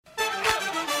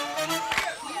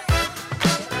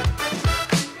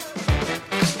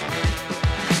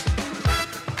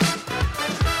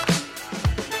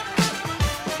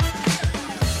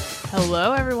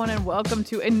Hello, everyone, and welcome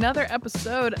to another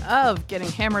episode of Getting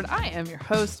Hammered. I am your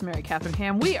host, Mary Catherine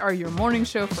Ham. We are your morning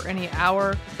show for any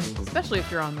hour, especially if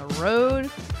you're on the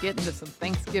road, getting to some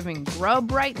Thanksgiving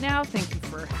grub right now. Thank you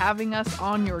for having us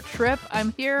on your trip.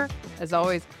 I'm here, as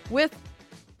always, with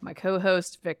my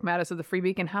co-host, Vic Mattis of the Free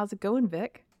Beacon. How's it going,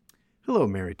 Vic? Hello,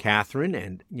 Mary Catherine,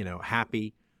 and,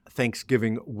 happy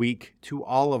Thanksgiving week to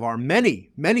all of our many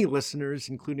listeners,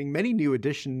 including many new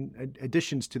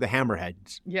additions to the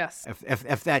Hammerheads. Yes.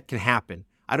 If that can happen.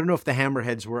 I don't know if the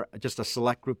Hammerheads were just a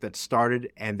select group that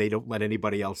started and they don't let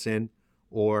anybody else in,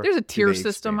 or there's a tier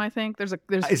system. I think there's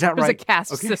Is that right? a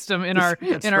caste system in our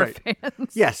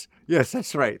fans. Yes,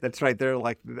 that's right. They're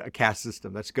like a caste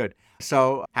system. That's good.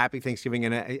 So happy Thanksgiving,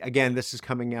 and again, this is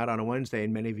coming out on a Wednesday,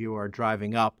 and many of you are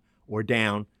driving up or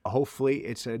down. Hopefully,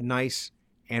 it's a nice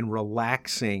and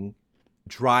relaxing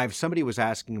drive. Somebody was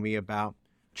asking me about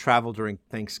travel during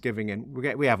Thanksgiving, and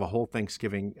we have a whole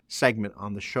Thanksgiving segment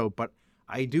on the show, but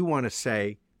I do want to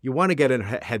say you want to get a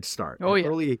head start. Oh,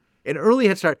 yeah. An early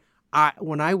head start.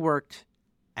 When I worked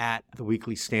at the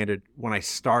Weekly Standard, when I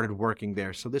started working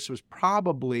there, so this was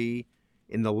probably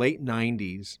in the late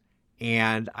 90s,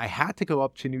 and I had to go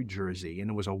up to New Jersey, and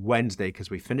it was a Wednesday because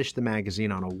we finished the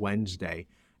magazine on a Wednesday,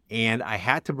 and I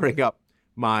had to bring up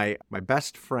my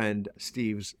best friend,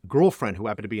 Steve's girlfriend, who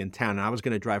happened to be in town, and I was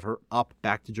going to drive her up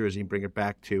back to Jersey and bring her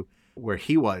back to where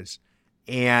he was.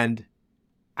 And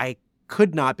I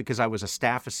could not, because I was a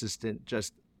staff assistant,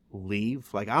 just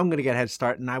leave. Like, I'm going to get a head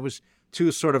start. And I was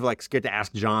too sort of like scared to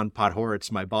ask John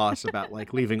Podhoretz, my boss, about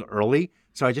like leaving early.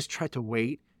 So I just tried to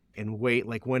wait,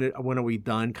 like when are we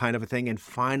done kind of a thing. And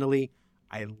finally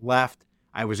I left.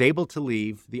 I was able to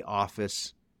leave the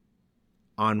office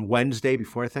on Wednesday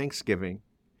before Thanksgiving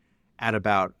at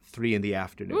about 3 p.m.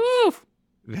 Oof.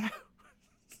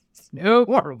 Nope.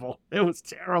 Horrible. It was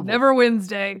terrible. Never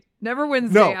Wednesday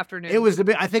afternoon. It was a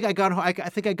bit. I think I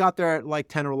got there at like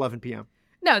 10 or 11 p.m.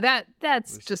 No,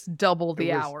 that's just double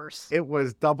the hours. It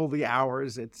was double the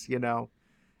hours. It's,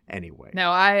 anyway.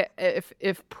 Now,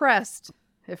 if pressed,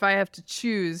 if I have to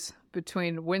choose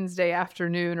between Wednesday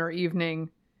afternoon or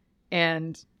evening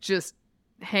and just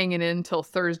hanging in till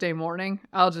Thursday morning,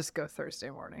 I'll just go Thursday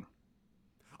morning.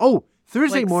 Oh,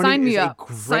 Thursday morning. Sign me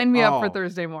up. Sign me up for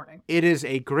Thursday morning. It is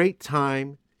a great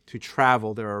time to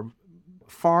travel. There are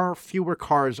far fewer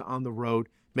cars on the road.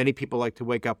 Many people like to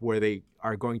wake up where they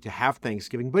are going to have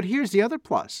Thanksgiving. But here's the other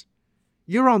plus.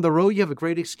 You're on the road. You have a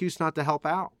great excuse not to help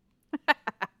out.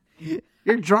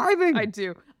 You're driving. I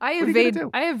do. I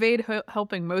evade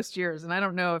helping most years. And I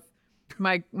don't know if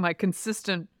my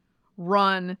consistent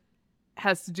run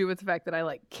has to do with the fact that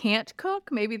I can't cook.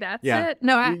 Maybe that's it.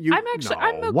 No,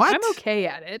 I'm okay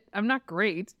at it. I'm not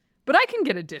great, but I can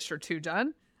get a dish or two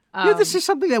done. This is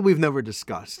something that we've never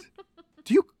discussed.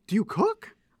 Do you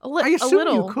cook? I assume a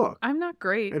little. You cook. I'm not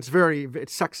great. It's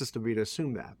sexist of me to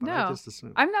assume that. But no, I just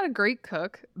assume. I'm not a great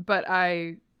cook, but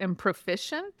I am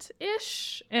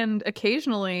proficient-ish, and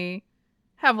occasionally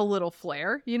have a little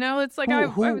flair. It's like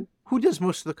who does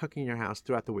most of the cooking in your house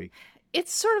throughout the week?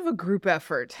 It's sort of a group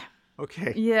effort.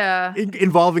 Okay. Yeah.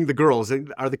 Involving the girls.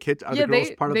 Are the kids? Are the girls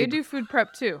part of they do food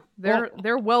prep too.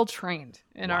 They're well trained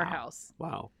in our house.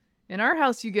 Wow. In our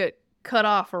house, you get cut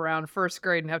off around first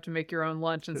grade and have to make your own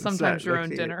lunch and sometimes your own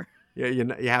dinner. Yeah,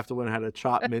 you have to learn how to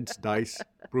chop, mince, dice,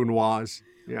 brunoise.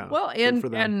 Yeah. Well,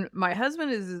 and my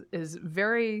husband is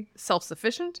very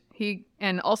self-sufficient. He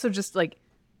also just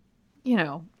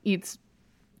eats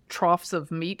troughs of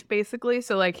meat basically.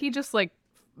 So he just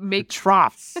makes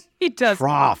troughs. He does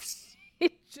troughs.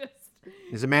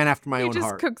 He's a man after my own heart. He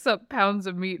just cooks up pounds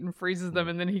of meat and freezes them,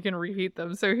 and then he can reheat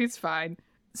them, so he's fine.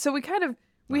 So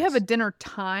we have a dinner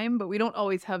time, but we don't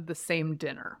always have the same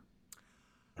dinner.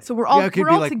 So we're all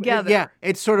together. Yeah,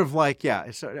 it's sort of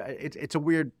it's a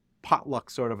weird potluck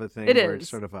sort of a thing. It is. It's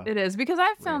sort of it is because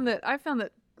I found that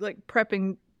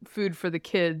prepping food for the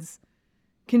kids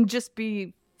can just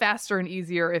be faster and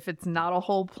easier if it's not a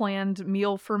whole planned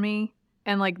meal for me.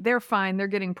 And they're fine. They're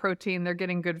getting protein. They're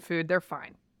getting good food. They're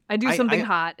fine. I do something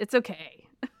hot. It's okay.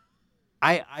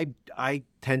 I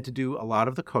tend to do a lot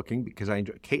of the cooking because I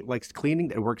enjoy. Kate likes cleaning.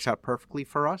 It works out perfectly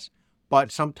for us.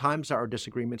 But sometimes there are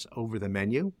disagreements over the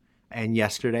menu. And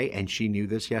she knew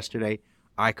this yesterday,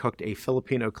 I cooked a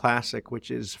Filipino classic,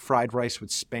 which is fried rice with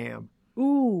Spam.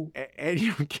 Ooh.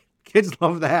 And kids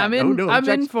love that. I'm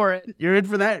in for it. You're in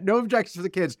for that? No objections for the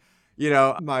kids.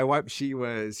 My wife, she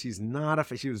was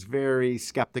very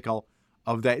skeptical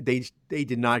of that. They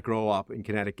did not grow up in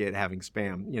Connecticut having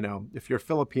Spam. If you're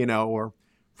Filipino or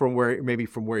from where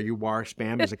you are,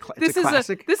 Spam is a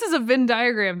classic. This is a Venn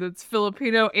diagram that's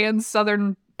Filipino and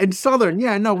Southern And Southern,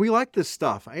 yeah, no, we like this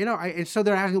stuff. And so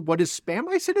they're asking, what is Spam?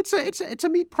 I said, it's a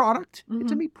meat product.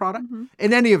 It's a meat product.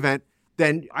 In any event,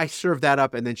 then I served that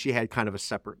up, and then she had kind of a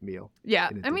separate meal.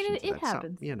 Yeah, I mean, it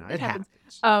happens. So, it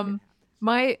happens.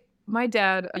 My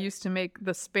dad used to make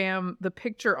the Spam, the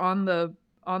picture on the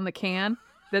can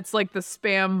that's like the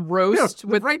Spam roast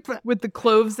with the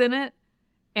cloves in it,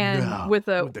 and with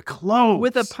the cloves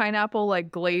with a pineapple like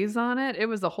glaze on it. It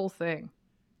was a whole thing.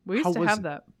 We used to have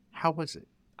that. How was it?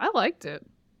 I liked it.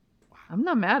 I'm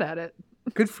not mad at it.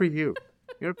 Good for you.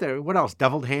 You're up there. What else?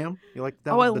 Deviled ham? You like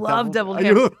I love deviled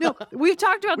ham. No, we've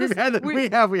talked about this. We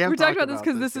have talked about this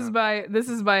because this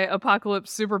is my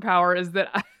apocalypse superpower, is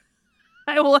that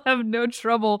I will have no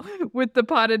trouble with the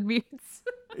potted meats.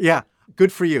 Yeah.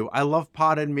 Good for you. I love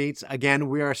potted meats. Again,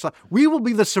 we will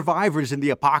be the survivors in the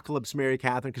apocalypse, Mary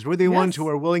Catherine, because we're the ones who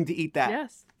are willing to eat that.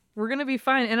 Yes. We're going to be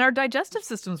fine. And our digestive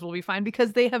systems will be fine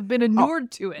because they have been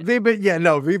inured to it.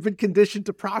 We've been conditioned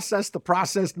to process the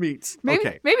processed meats.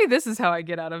 Maybe this is how I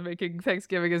get out of making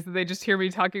Thanksgiving, is that they just hear me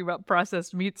talking about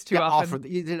processed meats too often.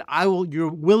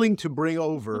 You're willing to bring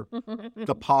over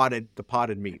the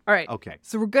potted meat. All right. Okay.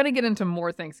 So we're going to get into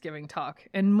more Thanksgiving talk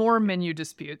and more menu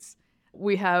disputes.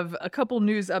 We have a couple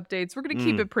news updates. We're going to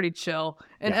keep it pretty chill.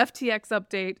 An FTX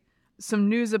update. Some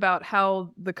news about how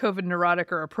the COVID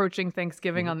neurotic are approaching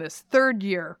Thanksgiving on this third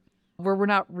year, where we're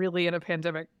not really in a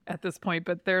pandemic at this point,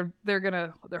 but they're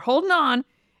holding on.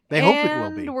 They hope it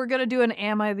will be. And we're gonna do an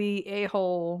Am I the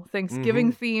A-hole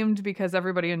Thanksgiving themed, because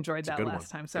everybody enjoyed that last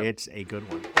time. So it's a good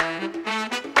one.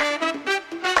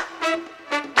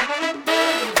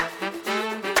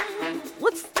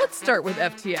 Let's start with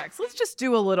FTX. Let's just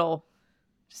do a little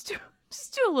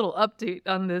update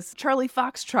on this. Charlie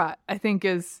Foxtrot, I think,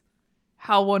 is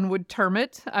how one would term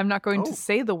it. I'm not going to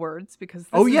say the words because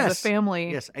this is a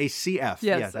family. Yes, a CF. Yes,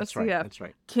 yeah, that's right. That's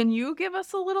right. Can you give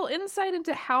us a little insight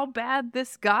into how bad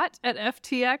this got at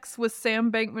FTX with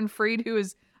Sam Bankman-Fried, who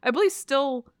is, I believe,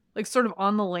 still like sort of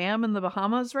on the lam in the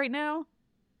Bahamas right now?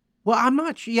 Well, I'm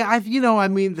not sure. Yeah,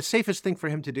 the safest thing for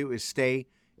him to do is stay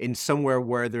in somewhere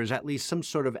where there's at least some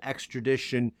sort of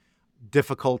extradition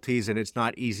difficulties, and it's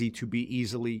not easy to be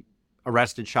easily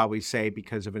arrested, shall we say,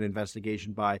 because of an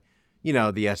investigation by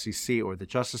the SEC or the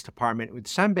Justice Department. With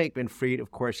Sam Bankman-Fried, of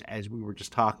course, as we were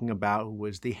just talking about, who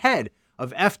was the head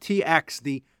of FTX,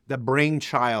 the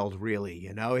brainchild, really,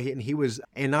 and he was,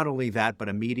 and not only that, but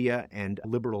a media and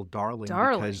liberal darling,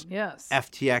 because yes.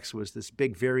 FTX was this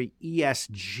big, very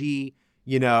ESG,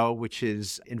 which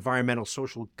is environmental,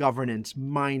 social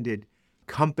governance-minded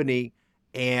company,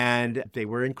 and they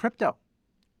were in crypto.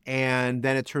 And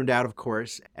then it turned out, of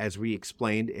course, as we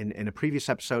explained in a previous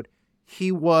episode, he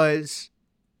was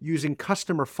using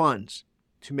customer funds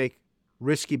to make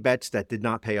risky bets that did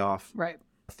not pay off. Right.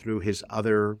 Through his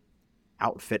other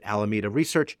outfit, Alameda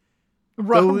Research.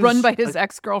 Run by his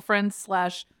ex-girlfriend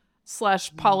slash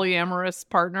polyamorous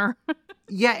partner.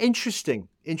 Yeah, interesting.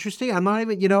 I'm not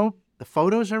even, the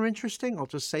photos are interesting. I'll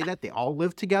just say that. They all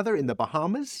live together in the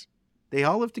Bahamas.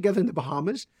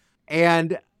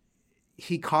 And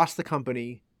he cost the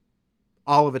company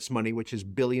all of its money, which is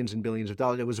billions and billions of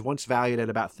dollars. It was once valued at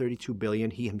about $32 billion.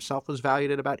 He himself was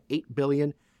valued at about $8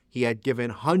 billion. He had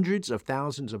given hundreds of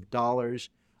thousands of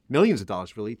dollars, millions of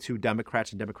dollars really, to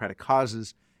Democrats and Democratic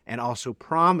causes, and also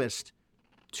promised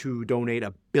to donate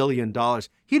 $1 billion.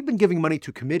 He'd been giving money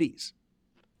to committees.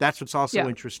 That's what's also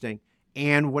interesting.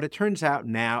 And what it turns out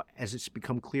now, as it's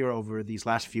become clear over these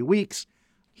last few weeks,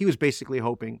 he was basically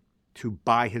hoping to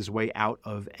buy his way out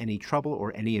of any trouble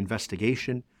or any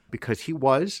investigation, because he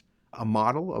was a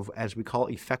model of, as we call,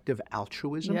 effective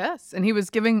altruism. Yes. And he was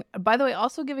giving, by the way,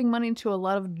 also giving money to a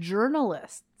lot of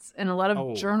journalists and a lot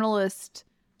of journalist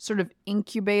sort of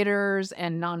incubators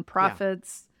and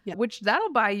nonprofits, which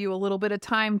that'll buy you a little bit of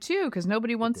time too, because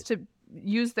nobody wants to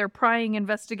use their prying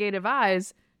investigative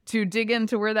eyes to dig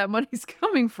into where that money's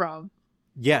coming from.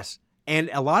 Yes. And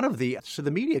a lot of the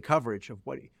media coverage of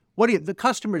the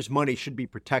customer's money should be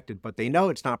protected, but they know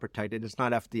it's not protected. It's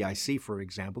not FDIC, for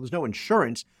example. There's no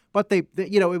insurance, but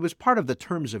it was part of the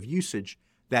terms of usage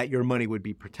that your money would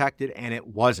be protected, and it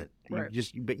wasn't. Right.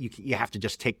 You have to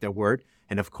just take their word.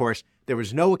 And of course, there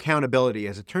was no accountability.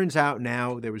 As it turns out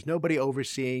now, there was nobody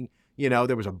overseeing.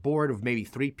 There was a board of maybe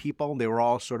 3 people. They were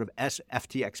all sort of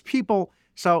FTX people.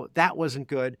 So that wasn't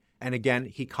good. And again,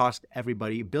 he cost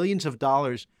everybody billions of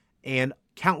dollars and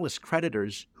countless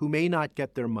creditors who may not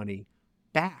get their money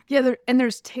back. Yeah,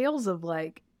 there's tales of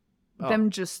them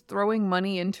just throwing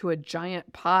money into a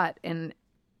giant pot and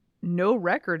no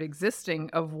record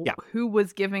existing of who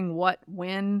was giving what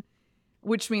when,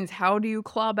 which means how do you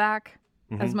claw back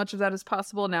as much of that as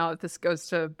possible? Now, if this goes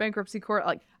to bankruptcy court,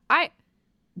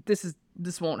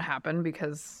 this won't happen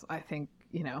because I think,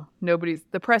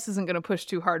 the press isn't going to push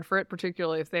too hard for it,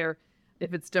 particularly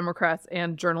if it's Democrats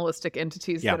and journalistic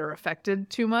entities that are affected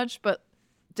too much. But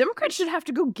Democrats should have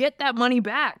to go get that money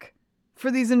back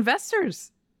for these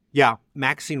investors. Yeah,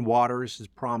 Maxine Waters has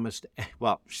promised,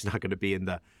 well, she's not going to be in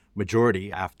the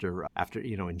majority after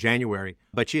in January,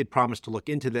 but she had promised to look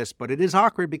into this. But it is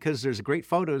awkward because there's great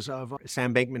photos of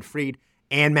Sam Bankman-Fried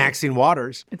and Maxine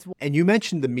Waters. And you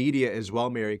mentioned the media as well,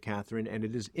 Mary Catherine, and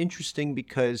it is interesting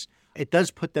because it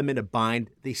does put them in a bind.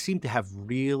 They seem to have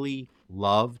really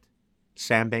loved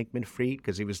Sam Bankman-Fried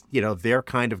because he was, their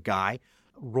kind of guy.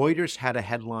 Reuters had a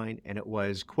headline and it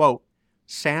was, quote,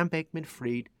 Sam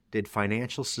Bankman-Fried did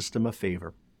financial system a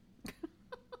favor.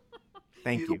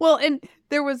 Thank you. Well, and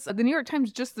there was the New York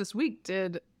Times just this week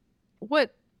did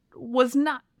what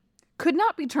could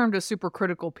not be termed a super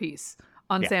critical piece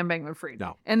on Sam Bankman-Fried.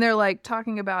 No. And they're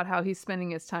talking about how he's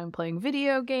spending his time playing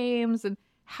video games and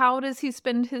how does he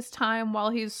spend his time while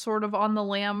he's sort of on the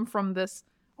lam from this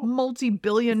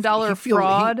multi-billion-dollar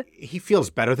fraud. He feels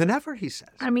better than ever, he says.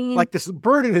 I mean, like this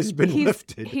burden has been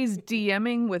lifted. He's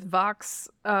DMing with Vox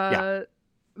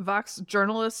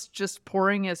journalists, just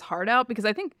pouring his heart out because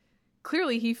I think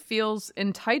clearly he feels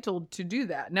entitled to do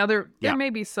that. Now there may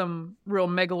be some real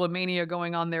megalomania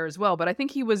going on there as well, but I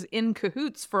think he was in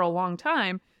cahoots for a long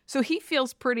time, so he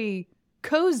feels pretty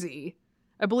cozy.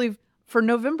 I believe for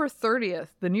November 30th,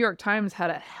 the New York Times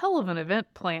had a hell of an event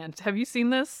planned. Have you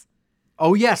seen this?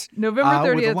 Oh, yes. November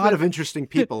 30th. With a lot of interesting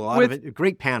people, a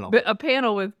great panel. A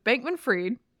panel with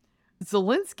Bankman-Fried,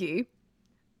 Zelensky,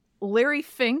 Larry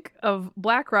Fink of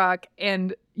BlackRock,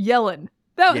 and Yellen.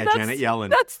 Janet Yellen.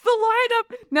 That's the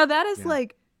lineup. Now that is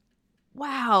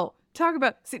wow. Talk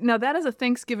about, now that is a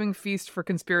Thanksgiving feast for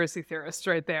conspiracy theorists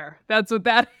right there. That's what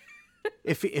that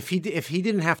If he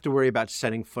didn't have to worry about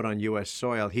setting foot on U.S.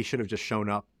 soil, he should have just shown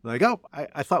up. Like,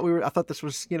 I thought this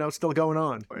was still going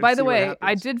on. By the way,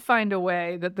 I did find a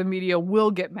way that the media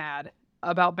will get mad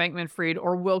about Bankman-Fried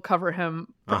or will cover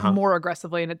him more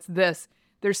aggressively, and it's this: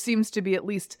 there seems to be at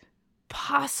least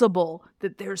possible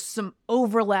that there's some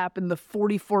overlap in the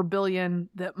 $44 billion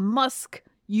that Musk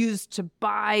used to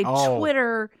buy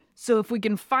Twitter. So if we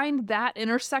can find that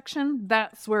intersection,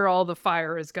 that's where all the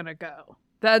fire is going to go.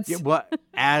 That's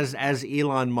as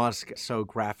Elon Musk so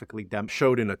graphically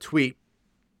showed in a tweet,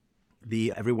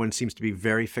 everyone seems to be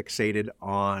very fixated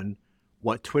on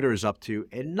what Twitter is up to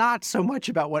and not so much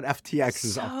about what FTX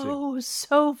is up to.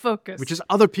 So focused. Which is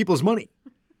other people's money.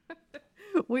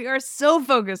 We are so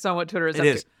focused on what Twitter is up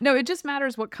to. No, it just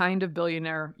matters what kind of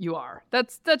billionaire you are.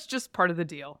 That's just part of the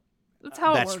deal. That's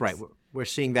how it works. That's right. We're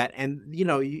seeing that. And,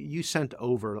 you sent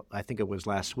over, I think it was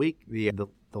last week, the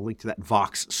link to that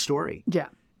Vox story. Yeah.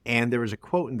 And there was a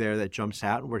quote in there that jumps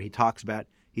out where he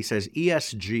says,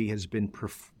 ESG has been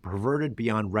perverted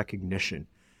beyond recognition.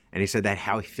 And he said that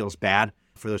how he feels bad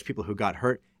for those people who got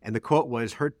hurt. And the quote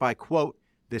was hurt by, quote,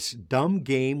 this dumb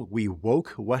game we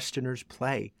woke Westerners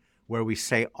play, where we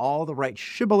say all the right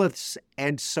shibboleths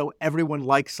and so everyone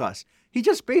likes us. He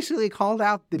just basically called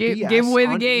out the BS. Gave away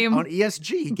the game. On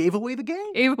ESG. He gave away the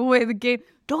game. Gave away the game.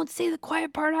 Don't say the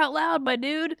quiet part out loud, my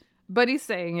dude. But he's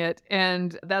saying it,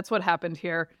 and that's what happened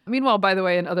here. Meanwhile, by the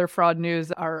way, in other fraud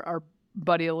news, our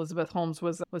buddy Elizabeth Holmes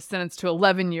was sentenced to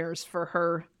 11 years for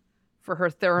her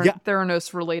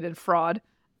Theranos-related fraud.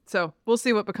 So we'll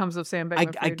see what becomes of Sam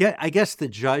Bankman-Fried. I guess the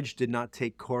judge did not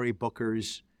take Cory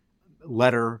Booker's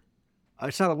letter.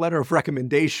 It's not a letter of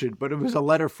recommendation, but it was a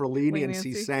letter for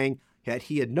leniency saying that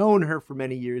he had known her for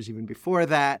many years, even before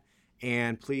that.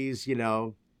 And please,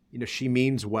 she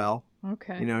means well.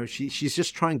 Okay. She's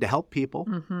just trying to help people.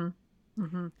 Mm-hmm.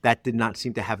 Mm-hmm. That did not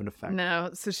seem to have an effect. No.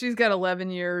 So she's got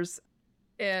 11 years.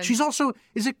 And she's also,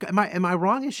 am I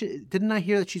wrong? Didn't I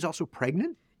hear that she's also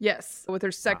pregnant? Yes. With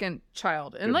her second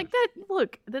child. And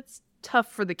that's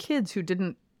tough for the kids who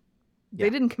didn't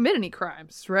commit any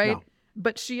crimes, right? No.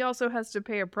 But she also has to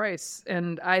pay a price.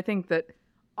 And I think that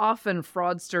often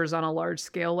fraudsters on a large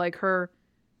scale like her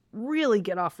really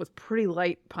get off with pretty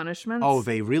light punishments. Oh,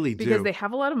 they really do. Because they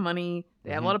have a lot of money.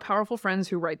 They have a lot of powerful friends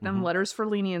who write them letters for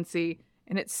leniency.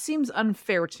 And it seems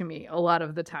unfair to me a lot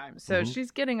of the time. So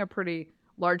she's getting a pretty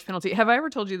large penalty. Have I ever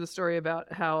told you the story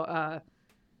about how,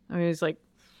 it was like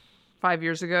 4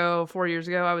 years ago,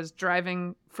 I was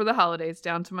driving for the holidays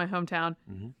down to my hometown,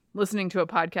 listening to a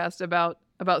podcast about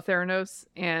Theranos.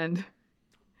 And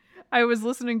I was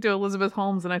listening to Elizabeth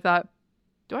Holmes and I thought,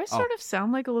 do I sort of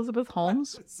sound like Elizabeth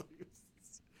Holmes?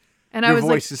 And your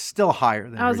voice is still higher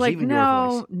than hers. I was like, even your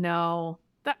voice. No,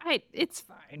 it's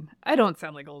fine. I don't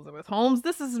sound like Elizabeth Holmes.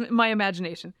 This is my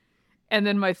imagination. And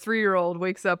then my 3-year-old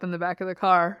wakes up in the back of the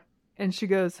car and she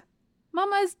goes,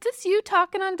 Mama, is this you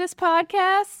talking on this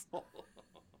podcast?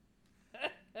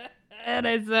 And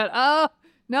I said, oh,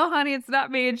 no, honey, it's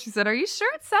not me. And she said, are you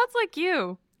sure? It sounds like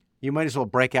you. You might as well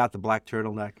break out the black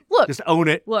turtleneck. Look. Just own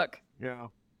it. Look. Yeah.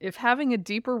 If having a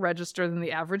deeper register than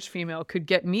the average female could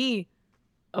get me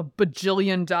a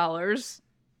bajillion dollars,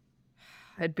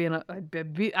 I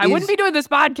wouldn't be doing this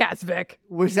podcast, Vic.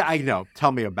 I know.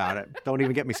 Tell me about it. Don't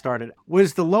even get me started.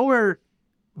 Was the lower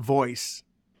voice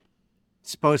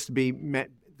supposed to be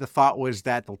meant? The thought was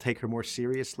that they'll take her more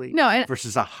seriously. No,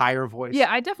 versus a higher voice.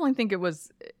 Yeah, I definitely think it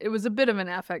was a bit of an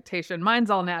affectation.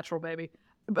 Mine's all natural, baby,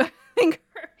 but I think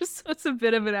hers was a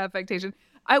bit of an affectation.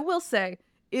 I will say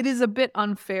it is a bit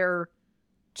unfair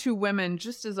to women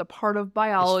just as a part of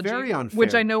biology, it's very unfair.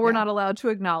 Which I know we're not allowed to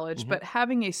acknowledge, but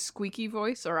having a squeaky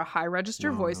voice or a high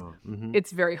register voice,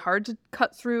 it's very hard to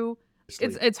cut through.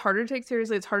 It's harder to take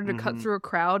seriously. It's harder to cut through a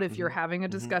crowd if you're having a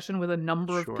discussion with a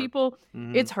number of people.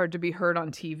 It's hard to be heard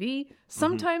on TV.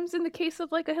 Sometimes in the case of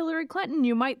like a Hillary Clinton,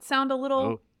 you might sound a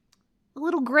little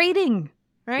grating,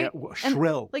 right? Yeah,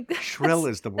 shrill. Shrill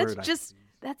is the word.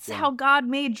 That's how God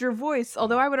made your voice.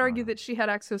 Although I would argue that she had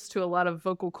access to a lot of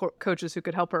vocal coaches who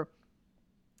could help her.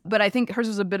 But I think hers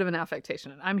was a bit of an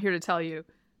affectation. And I'm here to tell you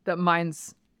that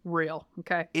mine's real.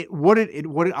 Okay. It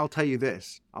wouldn't. I'll tell you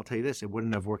this. It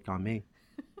wouldn't have worked on me.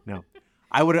 No,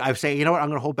 I'd say, you know what? I'm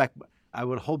going to hold back. I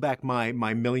would hold back my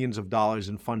millions of dollars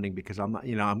in funding because I'm not,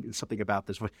 I'm something about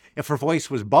this. If her voice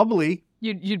was bubbly,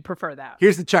 you'd prefer that.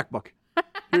 Here's the checkbook.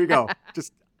 Here you go.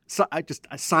 I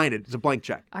sign it. It's a blank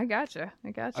check. I gotcha.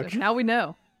 Okay. Now we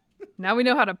know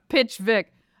how to pitch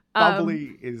Vic.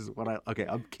 Bubbly is what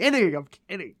I'm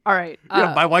kidding. All right.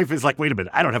 My wife is like, wait a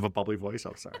minute. I don't have a bubbly voice.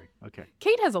 Oh, sorry. Okay.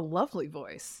 Kate has a lovely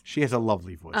voice. She has a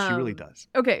lovely voice. She really does.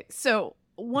 Okay. So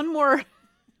one more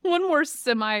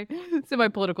semi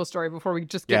political story before we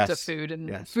just get to food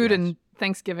and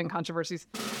Thanksgiving controversies.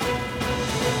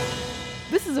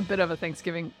 This is a bit of a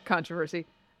Thanksgiving controversy.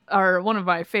 One of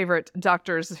my favorite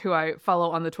doctors who I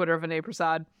follow on the Twitter of Vinay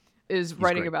Prasad is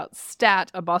writing about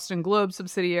STAT, a Boston Globe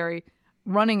subsidiary,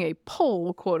 running a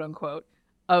poll, quote unquote,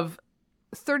 of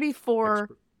 34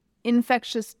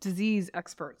 infectious disease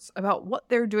experts about what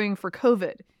they're doing for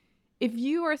COVID. If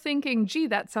you are thinking, gee,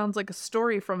 that sounds like a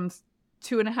story from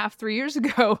 2.5, 3 years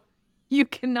ago, you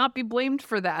cannot be blamed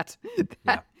for that.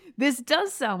 This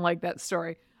does sound like that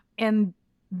story. And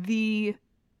the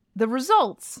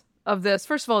results of this,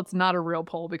 first of all, it's not a real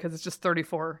poll because it's just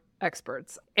 34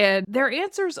 experts. And their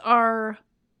answers are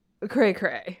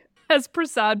cray-cray, as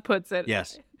Prasad puts it.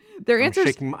 Yes.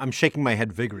 I'm shaking my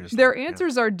head vigorously. Their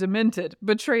answers are demented,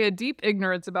 betray a deep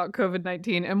ignorance about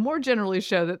COVID-19, and more generally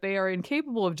show that they are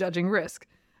incapable of judging risk.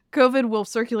 COVID will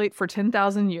circulate for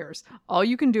 10,000 years. All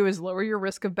you can do is lower your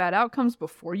risk of bad outcomes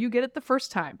before you get it the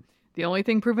first time. The only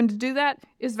thing proven to do that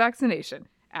is vaccination.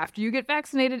 After you get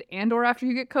vaccinated and or after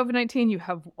you get COVID-19, you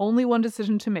have only one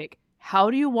decision to make.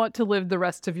 How do you want to live the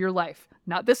rest of your life?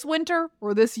 Not this winter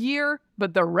or this year,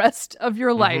 but the rest of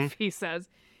your life, he says.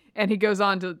 And he goes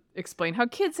on to explain how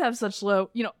kids have such low,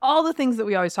 all the things that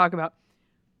we always talk about.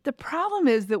 The problem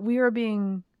is that we are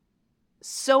being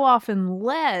so often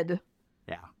led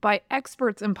by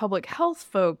experts and public health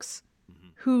folks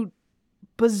who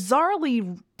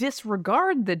bizarrely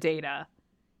disregard the data,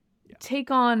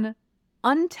 take on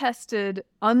untested,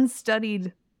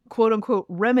 unstudied, quote unquote,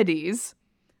 remedies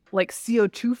like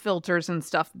CO2 filters and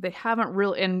stuff that they haven't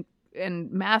really,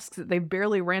 and masks that they've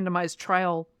barely randomized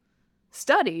trial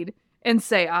studied, and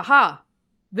say, aha,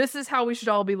 this is how we should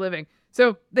all be living.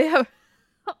 So they have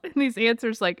in these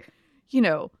answers like,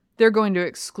 they're going to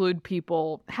exclude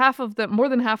people. More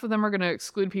than half of them are going to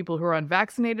exclude people who are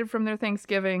unvaccinated from their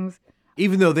Thanksgivings.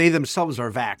 Even though they themselves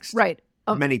are vaxxed. Right.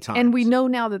 Many times. And we know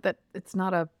now that it's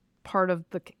not a part of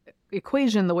the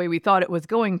equation the way we thought it was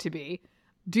going to be.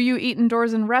 Do you eat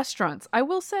indoors in restaurants? I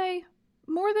will say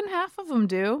more than half of them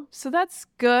do. So that's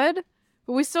good.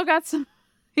 But we still got some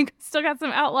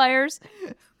outliers.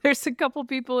 There's a couple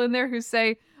people in there who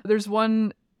say there's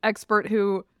one expert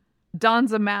who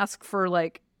dons a mask for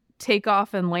like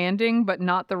takeoff and landing, but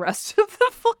not the rest of the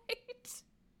flight.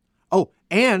 Oh,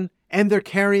 and they're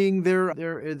carrying their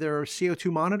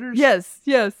CO2 monitors? Yes.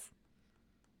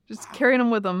 Just carrying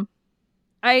them with them.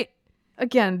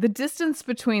 Again, the distance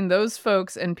between those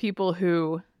folks and people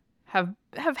who have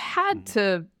had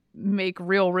to make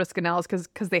real risk analysis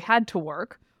because they had to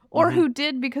work, or who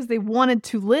did because they wanted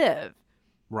to live.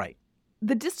 Right.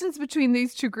 The distance between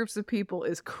these two groups of people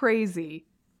is crazy,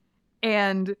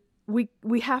 and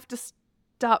we have to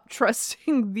stop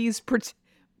trusting these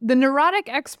The neurotic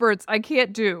experts I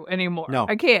can't do anymore. No.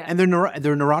 I can't. And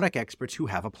they're neurotic experts who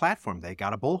have a platform. They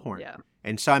got a bullhorn. Yeah.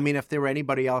 And so, I mean, if there were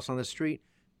anybody else on the street,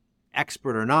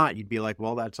 expert or not, you'd be like,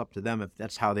 well, that's up to them. If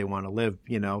that's how they want to live,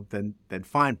 then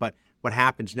fine. But what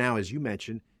happens now, as you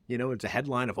mentioned, it's a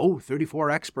headline of,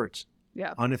 34 experts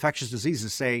Yeah. on infectious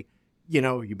diseases say,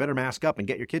 you better mask up and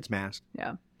get your kids masked.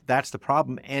 Yeah. That's the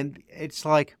problem. And it's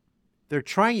like they're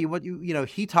trying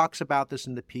he talks about this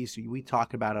in the piece. We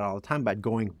talk about it all the time about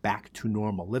going back to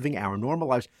normal, living our normal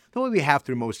lives the way we have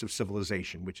through most of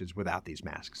civilization, which is without these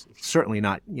masks. Certainly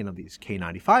not, these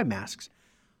K95 masks.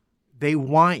 They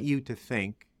want you to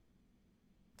think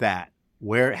that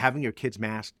having your kids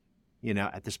masked,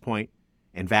 at this point,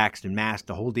 and vaxxed and masked,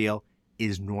 the whole deal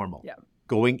is normal. Yeah.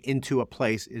 Going into a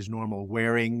place is normal.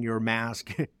 Wearing your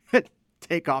mask,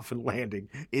 takeoff and landing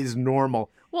is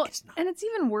normal. Well, and it's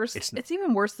even worse. It's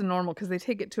even worse than normal because they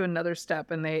take it to another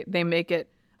step and they make it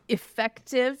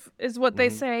effective, is what they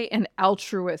say, and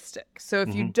altruistic. So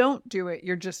if you don't do it,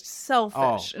 you're just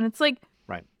selfish. And it's like,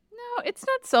 right. No, it's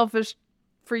not selfish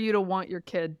for you to want your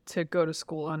kid to go to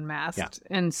school unmasked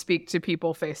and speak to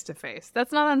people face to face.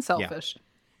 That's not unselfish. Yeah.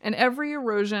 And every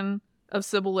erosion of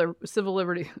civil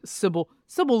liberties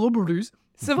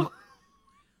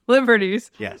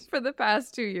yes. for the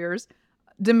past 2 years,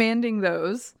 demanding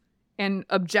those and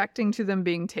objecting to them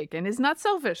being taken is not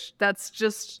selfish. That's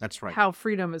right. How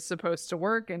freedom is supposed to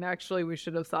work. And actually, we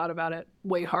should have thought about it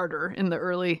way harder in the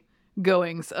early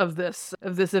goings of this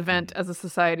event as a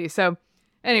society. So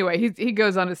anyway, he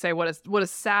goes on to say what a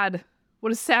sad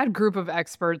group of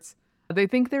experts. They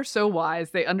think they're so wise.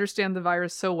 They understand the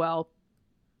virus so well.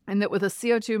 And that with a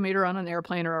CO2 meter on an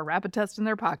airplane or a rapid test in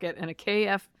their pocket and a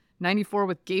KF94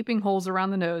 with gaping holes around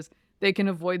the nose, they can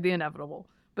avoid the inevitable.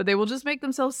 But they will just make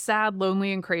themselves sad,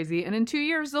 lonely, and crazy. And in 2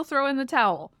 years, they'll throw in the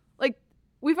towel. Like,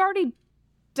 we've already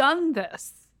done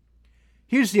this.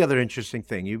 Here's the other interesting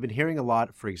thing. You've been hearing a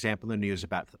lot, for example, in the news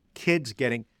about kids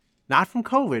getting, not from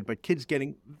COVID, but kids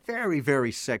getting very,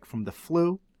 very sick from the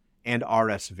flu and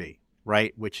RSV,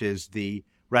 right? Which is the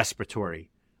respiratory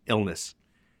illness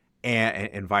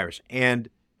and virus. And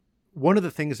one of the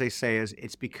things they say is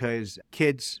it's because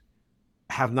kids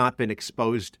have not been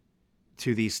exposed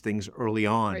to these things early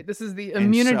on. Right. This is the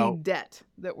immunity debt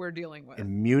that we're dealing with.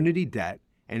 Immunity debt.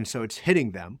 And so it's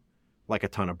hitting them like a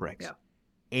ton of bricks. Yeah.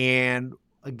 And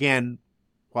again,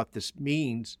 what this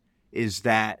means is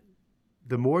that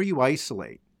the more you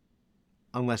isolate,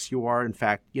 unless you are, in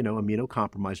fact,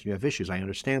 immunocompromised and you have issues, I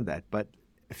understand that. But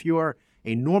if you are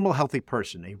a normal, healthy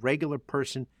person, a regular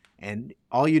person, and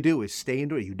all you do is stay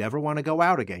indoors, you never want to go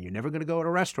out again, you're never going to go to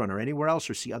a restaurant or anywhere else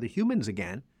or see other humans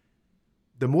again,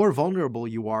 the more vulnerable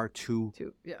you are to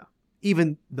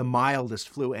even the mildest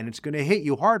flu, and it's going to hit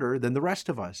you harder than the rest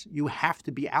of us. You have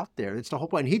to be out there. It's the whole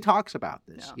point. And he talks about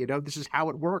this. Yeah. This is how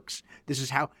it works. This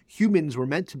is how humans were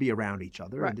meant to be around each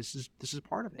other, right. And this is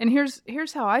part of it. And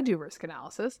here's how I do risk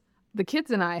analysis. The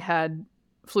kids and I had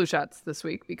flu shots this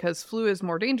week because flu is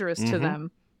more dangerous to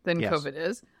them than COVID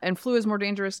is, and flu is more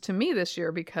dangerous to me this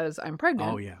year because I'm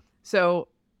pregnant. Oh yeah. So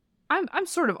I'm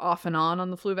sort of off and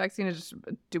on the flu vaccine. It's just,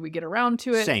 do we get around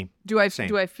to it? Same. Do I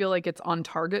feel like it's on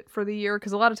target for the year?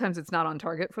 Because a lot of times it's not on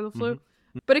target for the flu,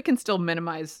 but it can still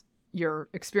minimize your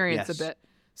experience a bit.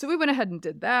 So we went ahead and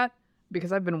did that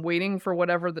because I've been waiting for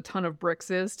whatever the ton of bricks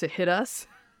is to hit us.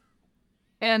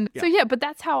 And but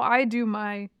that's how I do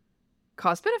my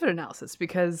cost benefit analysis,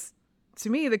 because to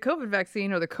me, the COVID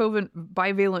vaccine or the COVID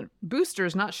bivalent booster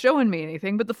is not showing me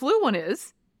anything, but the flu one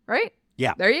is, right?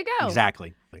 Yeah. There you go.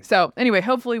 Exactly. So anyway,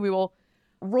 hopefully we will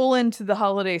roll into the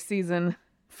holiday season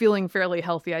feeling fairly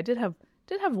healthy. I did have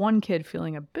one kid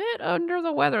feeling a bit under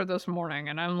the weather this morning,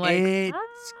 and I'm like,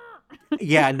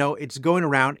 it's going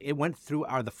around.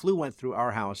 The flu went through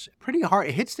our house pretty hard.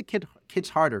 It hits the kids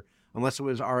harder unless it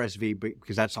was RSV,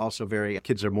 because that's also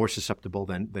kids are more susceptible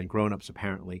than grown-ups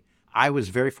apparently. I was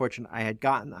very fortunate. I had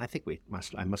gotten, I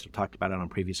must have talked about it on a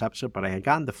previous episode, but I had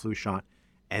gotten the flu shot,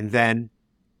 and then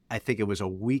I think it was a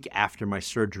week after my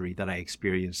surgery that I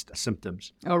experienced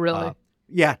symptoms. Oh, really?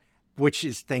 Yeah, which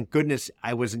is, thank goodness,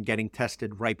 I wasn't getting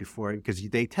tested right before, because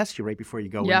they test you right before you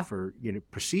go in for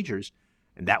procedures,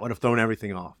 and that would have thrown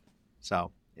everything off.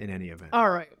 So, in any event. All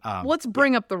right, let's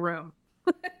bring up the room.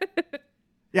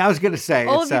 Yeah, I was going to say.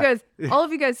 All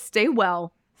of you guys, stay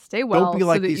well. Stay well. Don't be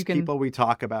like these people we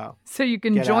talk about. So you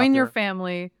can join your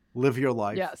family. Live your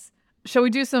life. Yes. Shall we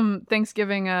do some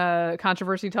Thanksgiving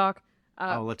controversy talk?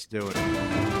 Let's do it.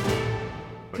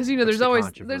 Because there's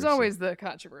always the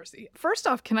controversy. First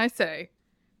off, can I say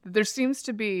that there seems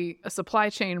to be a supply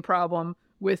chain problem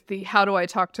with the "how do I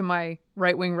talk to my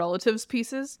right-wing relatives"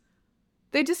 pieces?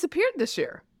 They disappeared this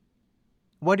year.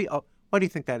 What do you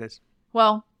think that is?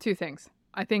 Well, two things.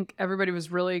 I think everybody was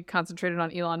really concentrated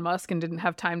on Elon Musk and didn't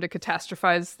have time to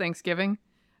catastrophize Thanksgiving.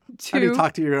 How do you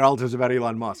talk to your relatives about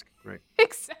Elon Musk? Right.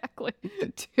 Exactly.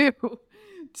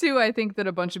 Two, I think that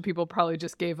a bunch of people probably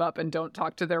just gave up and don't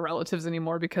talk to their relatives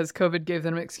anymore because COVID gave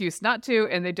them an excuse not to,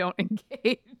 and they don't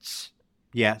engage.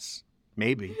 Yes,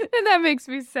 maybe. And that makes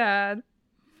me sad.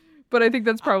 But I think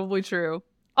that's probably true.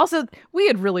 Also, we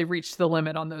had really reached the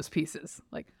limit on those pieces.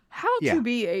 Like, how to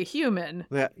be a human.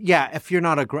 Yeah, if you're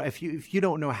not if you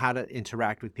don't know how to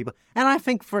interact with people. And I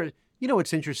think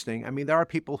it's interesting. I mean, there are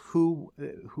people who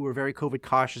are very COVID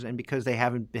cautious, and because they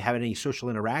haven't had any social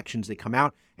interactions, they come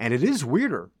out, and it is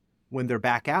weirder when they're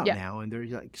back out now, and they're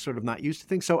like sort of not used to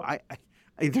things. So I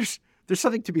there's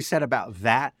something to be said about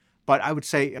that. But I would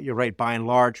say you're right. By and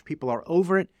large, people are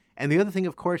over it. And the other thing,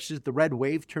 of course, is the red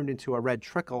wave turned into a red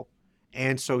trickle,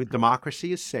 and so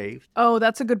democracy is saved. Oh,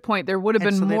 that's a good point. There would have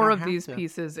been more of these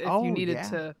pieces if you needed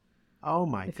to. Oh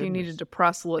my goodness. If you needed to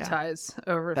proselytize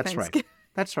over Thanksgiving. Right.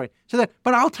 That's right.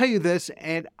 But I'll tell you this,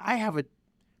 and I have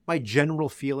my general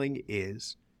feeling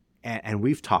is, and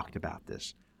we've talked about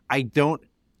this.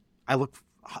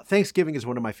 Thanksgiving is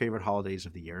one of my favorite holidays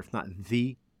of the year, if not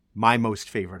my most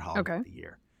favorite holiday of the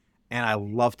year. And I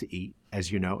love to eat,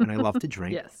 as you know, and I love to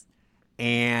drink. Yes.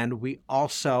 And we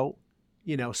also,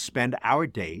 spend our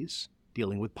days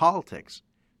dealing with politics.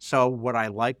 So what I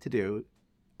like to do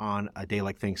on a day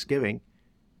like Thanksgiving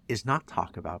is not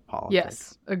talk about politics.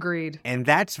 Yes, agreed. And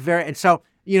that's and so,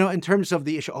 in terms of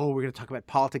the issue, we're going to talk about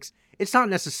politics, it's not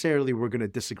necessarily we're going to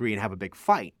disagree and have a big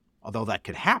fight, although that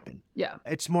could happen. Yeah.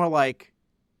 It's more like,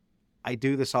 I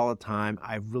do this all the time.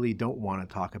 I really don't want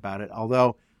to talk about it.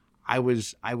 Although I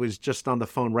was just on the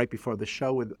phone right before the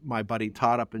show with my buddy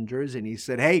Todd up in Jersey, and he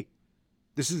said, "Hey,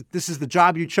 this is the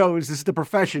job you chose. This is the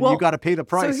profession. You got to pay the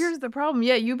price." So here's the problem.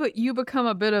 Yeah, you become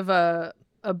a bit of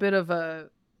a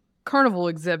carnival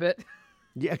exhibit.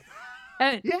 Yeah.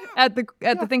 At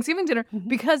the Thanksgiving dinner,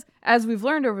 because as we've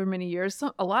learned over many years,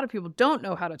 a lot of people don't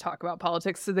know how to talk about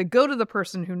politics, so they go to the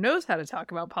person who knows how to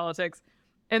talk about politics,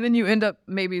 and then you end up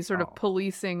maybe sort of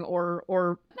policing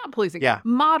or not policing,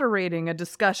 moderating a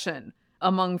discussion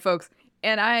among folks.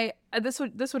 And this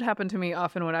would happen to me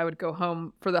often when I would go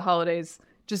home for the holidays.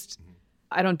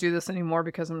 I don't do this anymore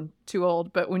because I'm too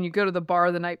old. But when you go to the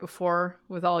bar the night before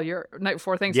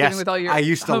Thanksgiving with all your I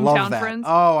used to hometown love that. friends.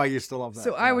 Oh, I used to love that.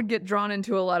 So I would get drawn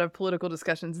into a lot of political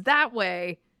discussions that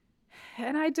way.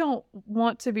 And I don't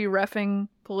want to be reffing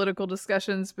political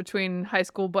discussions between high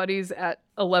school buddies at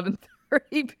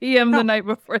 11:30 p.m. the night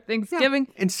before Thanksgiving.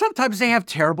 Yeah. And sometimes they have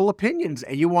terrible opinions,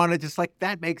 and you want to just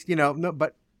that makes,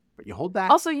 but you hold back.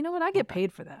 Also, you know what? I get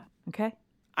paid for that. Okay.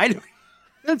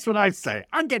 That's what I say.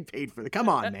 I'm getting paid for it. Come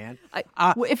on, man.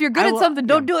 If you're good at something,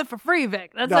 don't do it for free,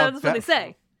 Vic. That's what they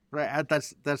say. Right.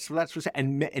 That's what.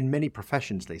 And in many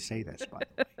professions, they say this. By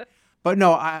the way. But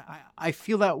no, I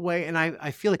feel that way, and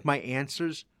I feel like my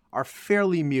answers are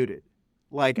fairly muted.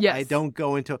 I don't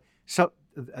go into. So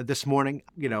this morning,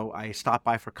 I stopped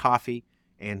by for coffee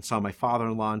and saw my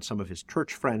father-in-law and some of his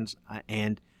church friends,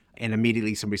 and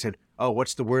immediately somebody said, "Oh,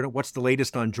 what's the word? What's the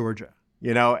latest on Georgia?"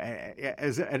 And I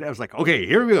was like, okay,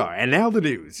 here we are, and now the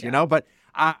news, But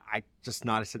I just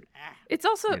nodded. Said, it's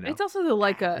also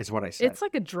is what I said. It's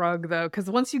like a drug though,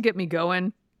 because once you get me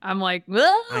going, I'm like,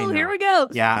 well, here we go.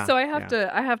 Yeah. So I have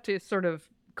to sort of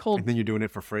cold. And then you're doing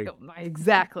it for free.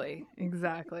 Exactly.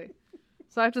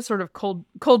 So I have to sort of cold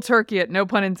turkey it, no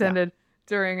pun intended,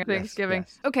 during Thanksgiving.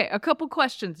 Yes. Okay, a couple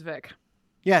questions, Vic.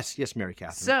 Yes, Mary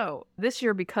Catherine. So this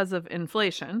year, because of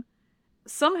inflation,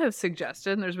 some have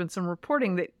suggested, and there's been some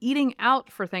reporting, that eating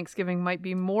out for Thanksgiving might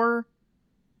be more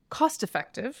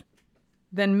cost-effective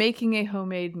than making a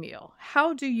homemade meal.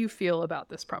 How do you feel about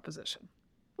this proposition?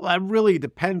 Well, it really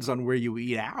depends on where you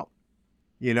eat out.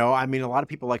 I mean, a lot of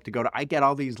people like to I get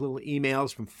all these little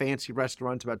emails from fancy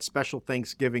restaurants about special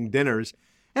Thanksgiving dinners,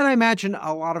 and I imagine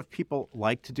a lot of people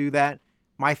like to do that.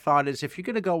 My thought is, if you're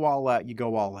going to go all out, you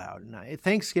go all out. And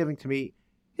Thanksgiving, to me,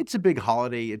 it's a big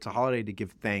holiday. It's a holiday to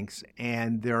give thanks.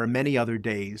 And there are many other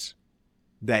days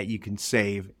that you can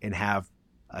save and have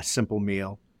a simple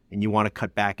meal, and you want to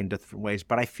cut back in different ways.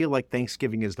 But I feel like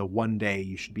Thanksgiving is the one day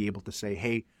you should be able to say,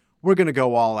 hey, we're going to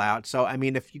go all out. So, I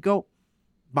mean, if you go,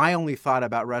 my only thought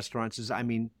about restaurants is,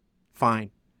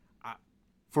 fine.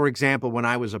 For example, when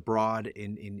I was abroad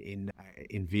in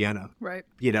Vienna, right?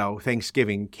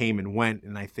 Thanksgiving came and went,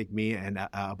 and I think me and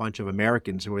a bunch of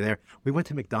Americans who were there, we went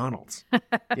to McDonald's,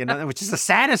 which is the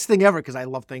saddest thing ever because I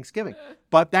love Thanksgiving.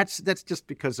 But that's just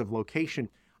because of location.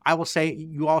 I will say,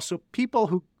 people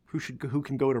who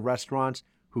can go to restaurants,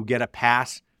 who get a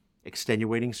pass,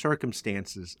 extenuating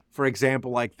circumstances. For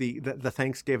example, like the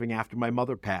Thanksgiving after my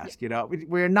mother passed.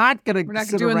 We're not going We're to not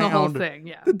sit doing around the whole thing.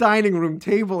 Yeah. the dining room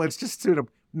table. It's just sort of,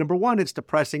 number one, it's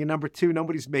depressing, and number two,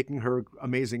 nobody's making her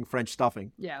amazing French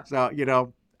stuffing. Yeah. So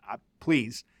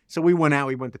please. So we went out.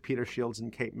 We went to Peter Shields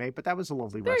in Cape May, but that was a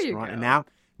lovely There you restaurant. go. And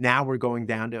now we're going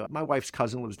down to my wife's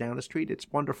cousin lives down the street. It's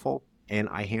wonderful, and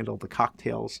I handle the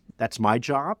cocktails. That's my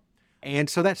job, and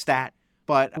so that's that.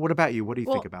 But what about you? What do you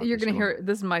think about? You're this gonna going? hear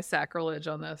this is my sacrilege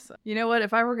on this. You know what?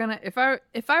 If I were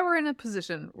in a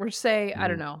position where, say, I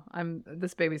don't know,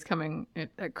 this baby's coming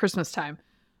at Christmas time,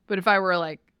 but if I were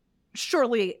like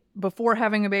shortly before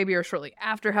having a baby or shortly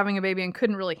after having a baby and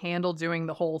couldn't really handle doing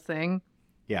the whole thing,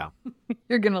 Yeah.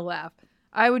 you're gonna laugh.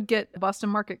 I would get Boston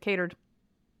Market catered.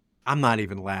 I'm not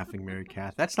even laughing, Mary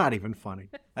Kath. That's not even funny.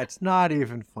 That's not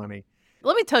even funny.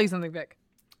 Let me tell you something, Vic.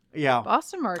 Yeah.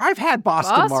 Boston Market. I've had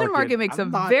Boston Market makes I'm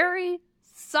a not- very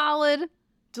solid,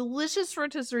 delicious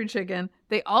rotisserie chicken.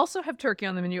 They also have turkey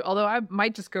on the menu, although I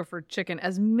might just go for chicken,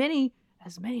 as many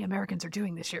Americans are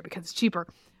doing this year because it's cheaper.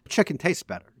 Chicken tastes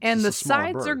better. It's And the just a smaller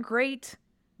sides are bird. great.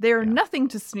 They're Yeah. nothing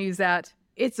to sneeze at.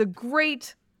 It's a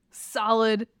great,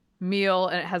 solid meal,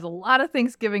 and it has a lot of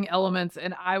Thanksgiving elements,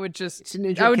 and I would just It's an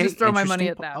throw my money interesting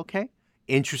at that. Okay.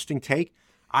 Interesting take.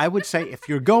 I would say if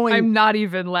you're going I'm not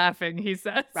even laughing, he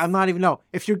says.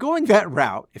 If you're going that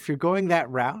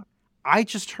route, I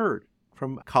just heard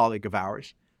from a colleague of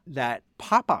ours that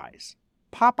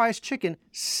Popeye's chicken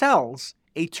sells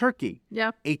a turkey.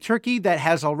 Yeah. A turkey that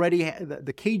has already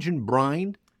the Cajun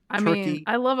brine turkey.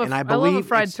 I love and I a believe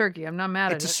fried it's- turkey. I'm not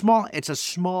mad at It's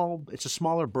it. a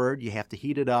smaller bird. You have to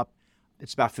heat it up.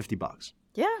 It's about $50.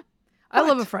 Yeah. I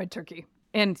love But- a fried turkey.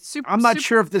 And super. I'm not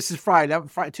sure if this is fried.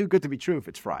 Too good to be true if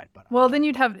it's fried. But Well, then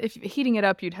if heating it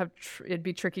up, it'd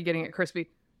be tricky getting it crispy.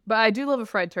 But I do love a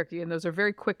fried turkey, and those are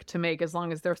very quick to make as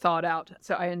long as they're thawed out.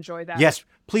 So I enjoy that. yes,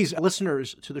 please,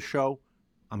 listeners to the show,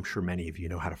 I'm sure many of you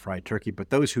know how to fry turkey, but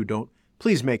those who don't,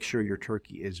 please make sure your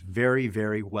turkey is very,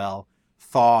 very well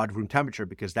thawed, room temperature,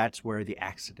 because that's where the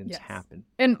accidents Yes. happen.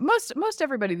 And most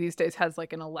everybody these days has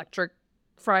like an electric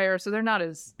fryer, so they're not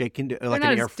as They can do they're like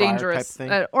not an air as fryer dangerous, type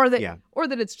thing. or that Yeah.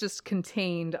 it's just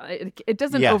contained. It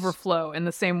doesn't Yes. overflow in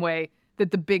the same way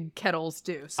that the big kettles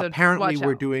do. So Apparently, watch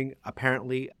out.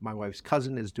 apparently, my wife's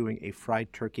cousin is doing a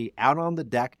fried turkey out on the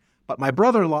deck, but my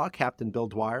brother-in-law, Captain Bill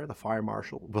Dwyer, the fire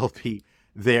marshal, will be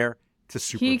there to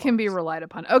supervise. He can be relied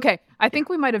upon. Okay, I think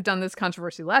we might have done this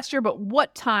controversy last year, but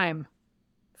what time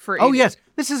for Oh, eating? yes.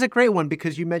 This is a great one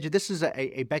because you mentioned this is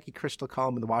a Becky Crystal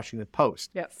column in the Washington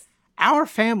Post. Yes. Our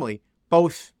family,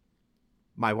 both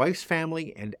my wife's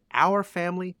family and our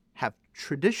family, have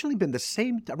traditionally been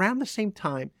around the same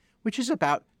time, which is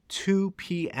about 2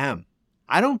 p.m.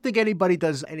 I don't think anybody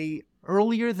does any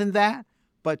earlier than that,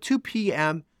 but 2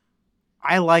 p.m.,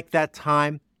 I like that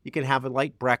time. You can have a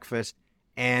light breakfast,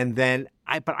 and then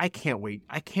but I can't wait.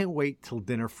 I can't wait till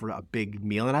dinner for a big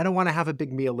meal, and I don't want to have a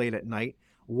big meal late at night.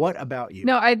 What about you?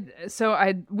 No,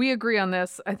 we agree on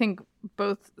this. I think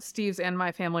both Steve's and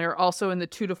my family are also in the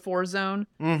 2 to 4 zone.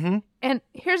 Mm-hmm. And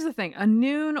here's the thing: a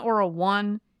noon or a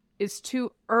 1 is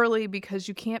too early because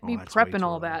you can't be that's way prepping too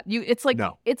all early. that. It's like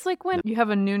No. it's like when you have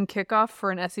a noon kickoff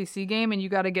for an SEC game and you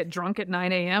got to get drunk at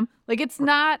 9 a.m. Like it's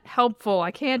not helpful.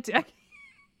 I can't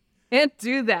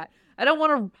do that. I don't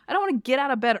want to get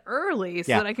out of bed early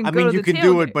so that I can go to the you can tailgate.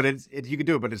 do it, but you can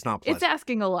do it, but it's not pleasant. It's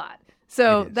asking a lot.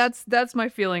 So It is. that's my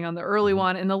feeling on the early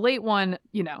one. And the late one,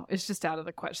 it's just out of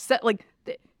the question.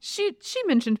 She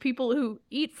mentioned people who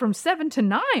eat from 7 to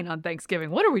 9 on Thanksgiving.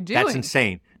 What are we doing? That's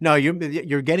insane. No,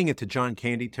 you're getting into John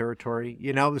Candy territory.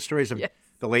 You know the stories of Yes.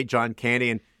 the late John Candy,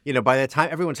 and by the time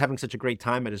everyone's having such a great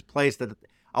time at his place that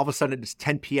all of a sudden it's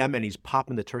 10 p.m. and he's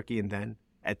popping the turkey, and then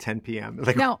at 10 p.m.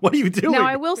 like, Now- what are you doing? Now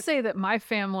I will say that my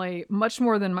family, much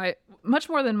more than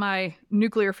my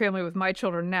nuclear family with my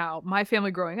children now, my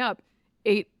family growing up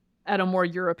ate at a more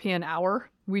European hour.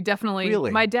 We definitely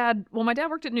Really? my dad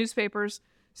worked at newspapers,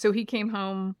 so he came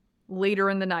home later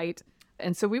in the night.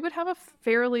 And so we would have a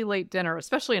fairly late dinner,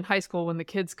 especially in high school when the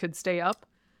kids could stay up.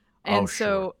 And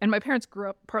Sure. and my parents grew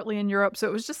up partly in Europe, so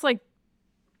it was just like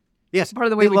Yes, part of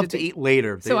the way they we love did to things. eat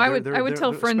later. So I would They're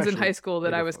tell friends in especially high school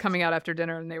that later I was folks. coming out after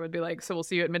dinner, and they would be like, "So we'll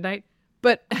see you at midnight."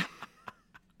 But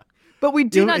but we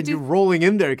do not and do you're rolling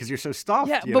in there because you're so stuffed.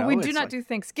 yeah, you but know? we do It's not like- do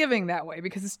Thanksgiving that way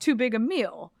because it's too big a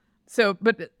meal. So,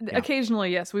 but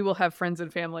occasionally, yes, we will have friends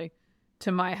and family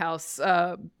to my house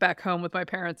back home with my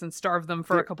parents and starve them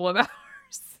for a couple of hours.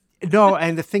 No,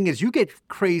 and the thing is, you get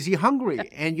crazy hungry,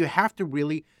 and you have to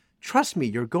really trust me.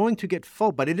 You're going to get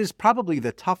full, but it is probably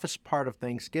the toughest part of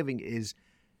Thanksgiving is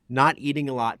not eating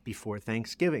a lot before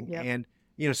Thanksgiving. Yep. And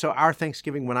So our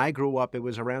Thanksgiving, when I grew up, it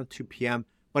was around 2 p.m.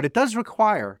 But it does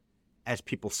require, as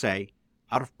people say,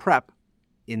 out of prep,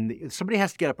 somebody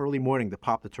has to get up early morning to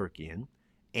pop the turkey in,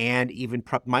 and even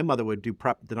prep. My mother would do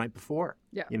prep the night before.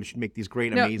 Yeah. She'd make these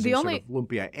great, amazing sort of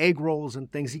lumpia egg rolls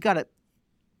and things. You got to,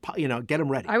 get them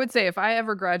ready. I would say if I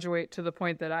ever graduate to the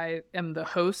point that I am the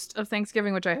host of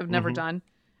Thanksgiving, which I have never done,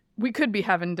 we could be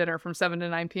having dinner from 7 to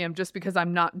 9 p.m. just because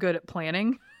I'm not good at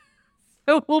planning.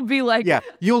 So we'll be like... Yeah,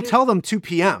 you'll tell them 2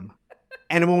 p.m.,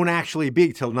 and it won't actually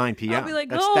be till 9 p.m. I'll be like,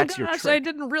 that's your gosh, trick. I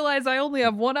didn't realize I only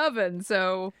have one oven,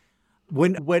 so...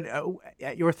 When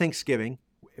at your Thanksgiving,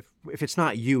 if it's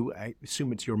not you, I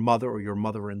assume it's your mother or your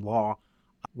mother-in-law,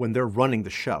 when they're running the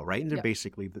show, right? And they're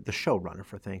basically the showrunner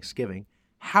for Thanksgiving.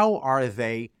 How are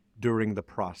they during the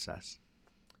process?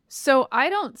 So I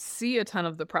don't see a ton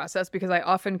of the process because I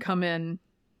often come in,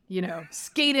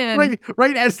 skate in.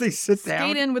 Right as they sit down.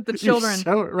 Skate in with the children.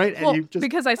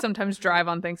 Because I sometimes drive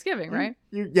on Thanksgiving, right?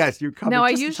 You come in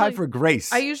just in time for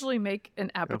grace. I usually make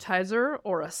an appetizer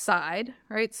or a side,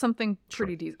 right? Something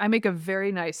pretty decent. I make a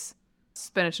very nice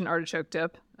spinach and artichoke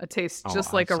dip. It tastes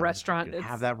just like a restaurant. It's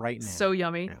have that right now. So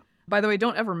yummy. Yeah. By the way,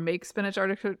 don't ever make spinach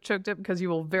artichoke dip because you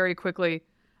will very quickly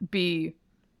be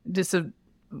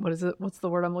what is it? What's the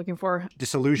word I'm looking for?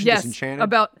 Disillusioned, disenchanted.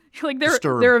 There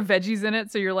are veggies in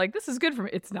it, so you're like, this is good for me.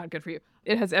 It's not good for you.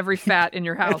 It has every fat in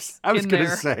your house. I was going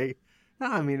to say, no,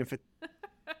 I mean if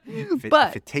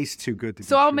it tastes too good to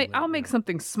be I'll make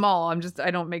something small.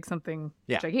 I don't make something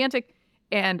gigantic.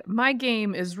 And my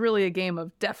game is really a game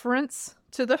of deference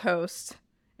to the host,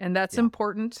 and that's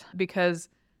important because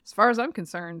as far as I'm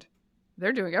concerned,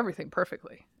 they're doing everything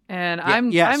perfectly. And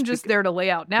I'm just there to lay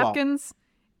out napkins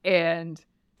and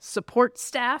support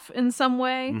staff in some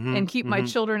way and keep my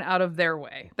children out of their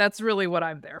way. That's really what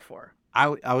I'm there for. I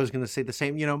was going to say the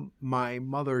same. My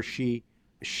mother, she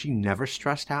never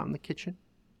stressed out in the kitchen,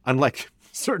 unlike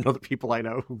certain other people I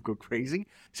know who go crazy.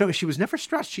 So she was never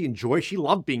stressed. She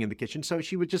loved being in the kitchen. So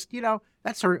she would just,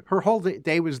 that's her whole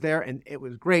day was there, and it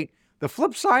was great. The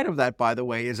flip side of that, by the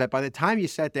way, is that by the time you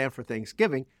sat down for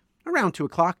Thanksgiving, around 2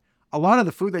 o'clock, a lot of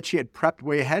the food that she had prepped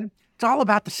way ahead, it's all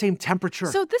about the same temperature.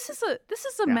 So this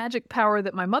is a magic power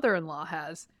that my mother-in-law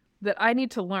has that I need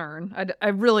to learn. I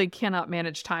really cannot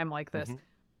manage time like this.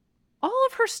 All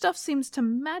of her stuff seems to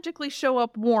magically show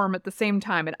up warm at the same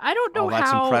time, and I don't know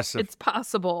how impressive. It's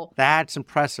possible. That's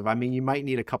impressive. I mean, you might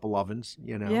need a couple ovens,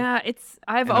 Yeah,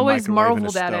 I've always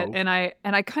marveled at it, and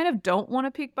I kind of don't want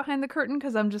to peek behind the curtain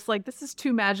because I'm just like, this is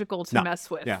too magical to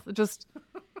mess with. Yeah.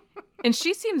 And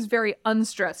she seems very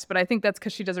unstressed, but I think that's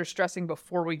because she does her stressing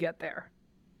before we get there.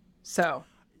 So.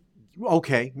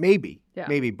 Okay, maybe,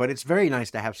 but it's very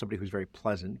nice to have somebody who's very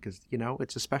pleasant because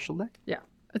it's a special day. Yeah,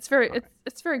 it's very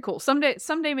cool.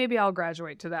 Someday maybe I'll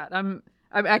graduate to that. I'm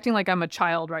acting like I'm a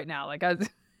child right now. Like I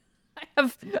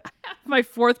have my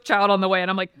fourth child on the way,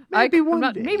 and I'm like, maybe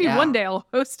one day I'll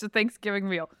host a Thanksgiving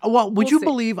meal. Well, would you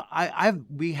believe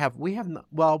we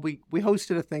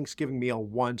hosted a Thanksgiving meal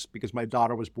once because my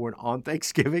daughter was born on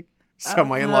Thanksgiving, so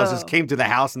my in-laws just came to the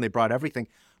house and they brought everything.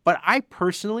 But I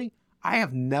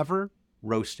have never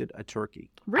roasted a turkey.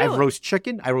 Really? I roast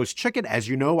chicken. As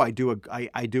you know, I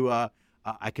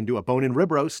can do a bone and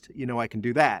rib roast. I can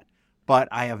do that, but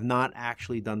I have not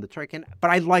actually done the turkey.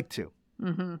 But I'd like to.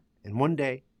 Mm-hmm. And one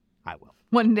day, I will.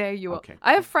 One day you will. Okay.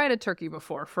 I have fried a turkey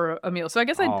before for a meal, so I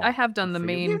guess I have done the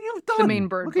main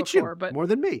bird before. But more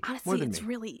than me.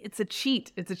 Honestly, it's a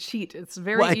cheat. It's a cheat. It's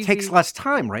very easy. It takes less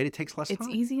time, right? It's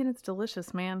easy and it's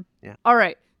delicious, man. Yeah. All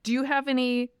right. Do you have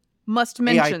any must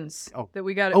mentions that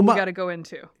we got to go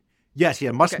into? Yes,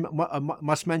 yeah. Must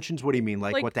mentions. What do you mean?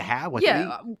 Like what to have? What to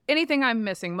eat? Anything I'm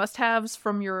missing? Must haves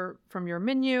from your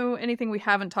menu? Anything we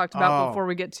haven't talked about before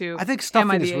we get to? I think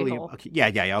stuffing is really okay.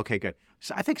 Yeah. Okay, good.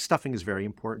 So I think stuffing is very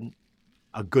important.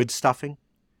 A good stuffing.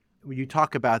 When you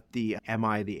talk about the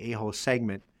the a-hole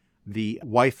segment, the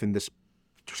wife in this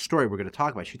story we're going to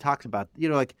talk about, she talks about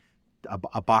like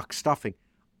a box stuffing.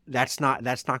 That's not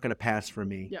going to pass for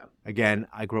me. Yeah. Again,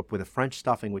 I grew up with a French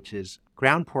stuffing, which is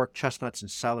ground pork, chestnuts, and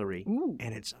celery. Ooh.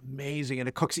 And it's amazing.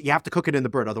 And you have to cook it in the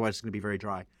bird, otherwise it's going to be very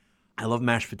dry. I love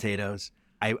mashed potatoes.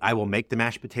 I will make the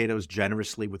mashed potatoes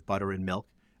generously with butter and milk.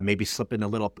 Maybe slip in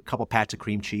a couple pats of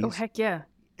cream cheese. Oh, heck yeah.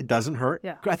 It doesn't hurt.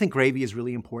 Yeah. I think gravy is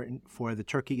really important for the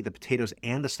turkey, the potatoes,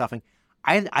 and the stuffing.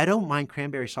 I don't mind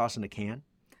cranberry sauce in a can.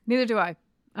 Neither do I.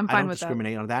 I'm fine with that. I don't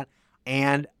discriminate on that.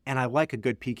 And I like a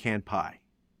good pecan pie.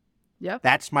 Yeah.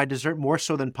 That's my dessert more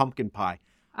so than pumpkin pie.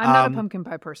 I'm not a pumpkin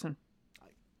pie person.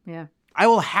 Yeah. I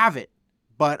will have it,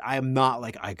 but I'm not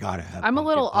like I gotta have. I'm a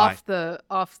little pie.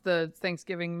 off the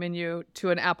Thanksgiving menu to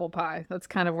an apple pie. That's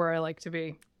kind of where I like to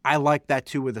be. I like that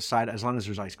too with a side, as long as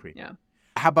there's ice cream. Yeah.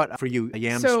 How about for you,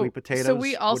 yams, sweet potatoes? So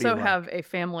we What do also you like? have a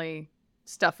family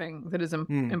stuffing that is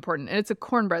important, and it's a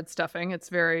cornbread stuffing. It's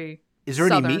very Is there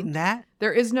Southern. any meat in that?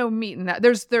 There is no meat in that.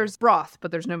 There's broth,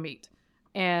 but there's no meat.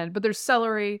 But there's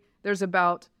celery. There's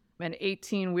about an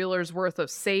 18-wheeler's worth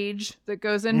of sage that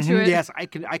goes into it. Yes, I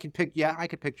can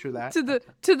picture that.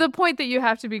 To the point that you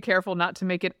have to be careful not to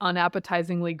make it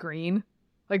unappetizingly green.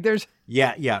 Like there's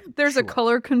There's a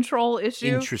color control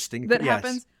issue interesting that yes.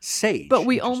 happens. Sage. But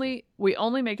we Interesting.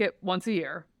 only make it once a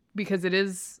year because it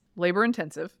is labor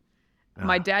intensive.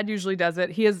 My dad usually does it.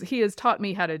 He has taught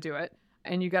me how to do it.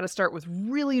 And you got to start with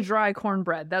really dry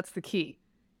cornbread. That's the key.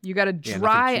 You got to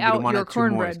dry out your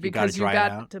cornbread because you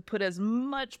got to put as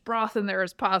much broth in there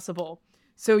as possible.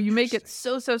 So you make it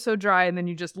so dry, and then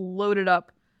you just load it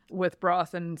up with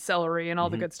broth and celery and all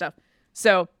the good stuff.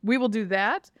 So we will do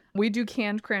that. We do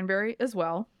canned cranberry as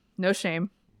well. No shame.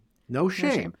 No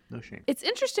shame. It's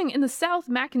interesting. In the South,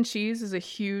 mac and cheese is a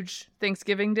huge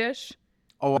Thanksgiving dish.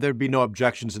 Oh, there'd be no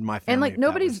objections in my family. And like if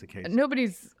that was the case.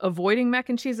 nobody's avoiding mac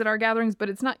and cheese at our gatherings, but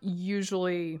it's not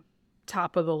usually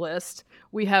top of the list.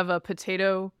 We have a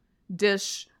potato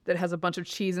dish that has a bunch of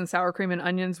cheese and sour cream and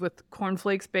onions with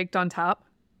cornflakes baked on top.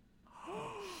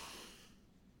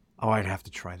 Oh, I'd have to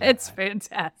try that. It's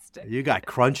fantastic. You got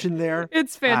crunch in there.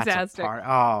 It's fantastic.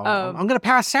 I'm gonna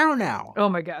pass out now. Oh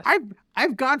my gosh.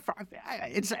 I've gone for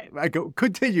I go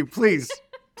continue, please,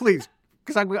 because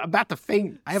I'm about to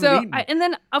faint. I haven't eaten. And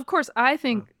then of course I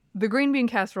think the green bean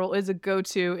casserole is a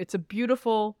go-to. It's a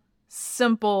beautiful,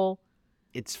 simple,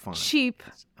 it's fun, cheap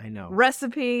I know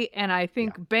recipe, and I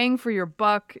think bang for your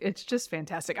buck. It's just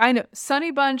fantastic. I know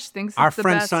Sonny Bunch thinks our it's the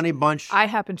friend best. Sonny Bunch. I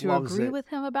happen to loves agree it. with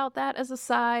him about that as a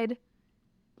side.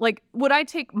 Like, would I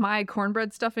take my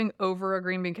cornbread stuffing over a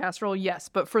green bean casserole? Yes,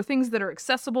 but for things that are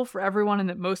accessible for everyone and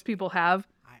that most people have,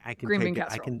 I can green take bean it.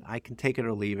 casserole. I can take it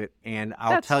or leave it, and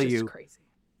I'll that's tell just you. crazy.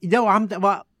 No,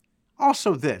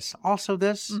 Also this.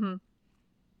 Mm-hmm.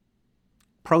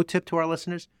 Pro tip to our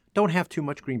listeners: don't have too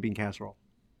much green bean casserole.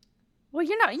 Well,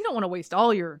 you don't want to waste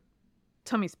all your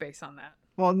tummy space on that.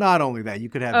 Well, not only that, you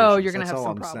could have. Oh, issues. you're gonna That's have all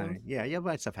some I'm problems. saying. Yeah,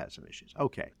 my stuff has some issues.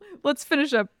 Okay. Let's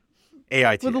finish up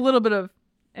AIT. with a little bit of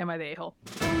Am I the A-hole?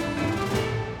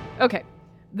 Okay,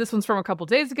 this one's from a couple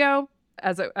days ago.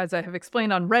 As I have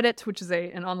explained on Reddit, which is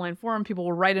an online forum, people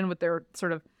will write in with their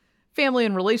sort of family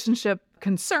and relationship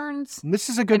concerns This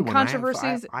is a good and one.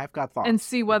 controversies I've got thoughts. and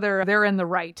see whether they're in the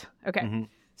right. Okay. Mm-hmm.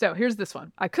 So here's this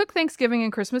one. I cook Thanksgiving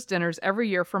and Christmas dinners every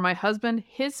year for my husband,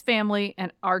 his family,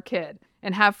 and our kid,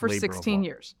 and have for Labor of 16 love.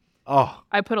 years. Oh,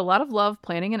 I put a lot of love,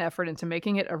 planning, and effort into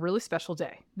making it a really special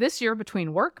day. This year,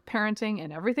 between work, parenting,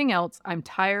 and everything else, I'm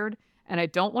tired and I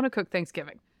don't want to cook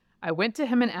Thanksgiving. I went to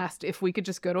him and asked if we could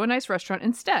just go to a nice restaurant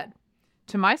instead.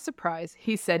 To my surprise,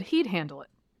 he said he'd handle it.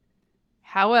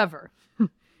 However,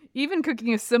 even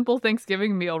cooking a simple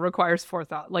Thanksgiving meal requires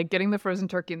forethought, like getting the frozen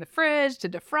turkey in the fridge to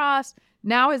defrost.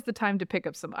 Now is the time to pick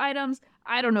up some items.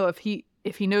 I don't know if he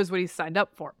knows what he's signed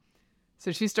up for.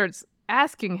 So she starts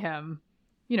asking him,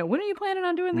 when are you planning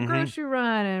on doing the grocery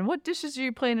run? And what dishes are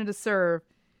you planning to serve?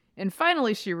 And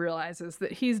finally, she realizes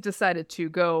that he's decided to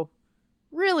go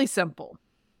really simple.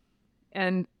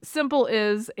 And simple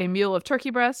is a meal of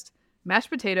turkey breast, mashed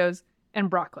potatoes, and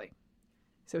broccoli.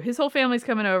 So his whole family's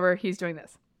coming over. He's doing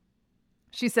this.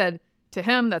 She said to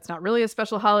him, that's not really a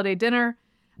special holiday dinner.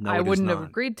 no, I it is wouldn't have not.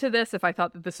 agreed to this if I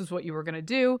thought that this is what you were going to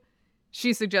do.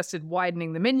 She suggested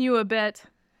widening the menu a bit.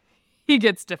 He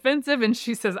gets defensive and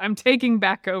she says, I'm taking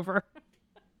back over.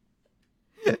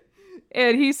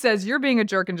 And he says, you're being a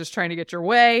jerk and just trying to get your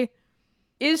way.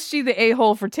 Is she the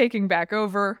a-hole for taking back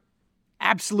over?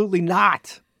 Absolutely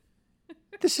not.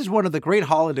 This is one of the great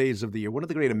holidays of the year, one of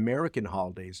the great American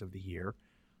holidays of the year.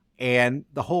 And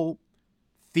the whole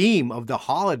theme of the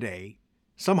holiday,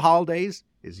 some holidays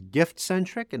is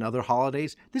gift-centric and other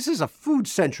holidays, this is a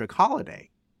food-centric holiday.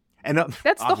 And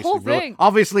That's the whole thing.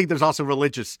 Obviously, there's also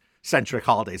religious-centric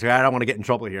holidays. I don't want to get in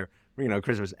trouble here,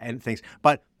 Christmas and things.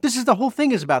 But this is the whole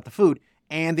thing is about the food.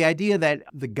 And the idea that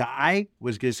the guy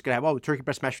was just going to have, turkey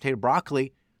breast, mashed potato,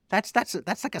 broccoli, that's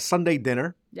like a Sunday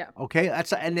dinner. Yeah. Okay?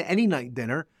 That's an any night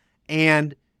dinner.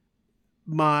 And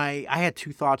I had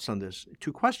two thoughts on this,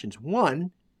 two questions.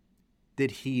 One,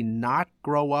 did he not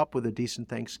grow up with a decent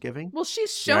Thanksgiving? Well,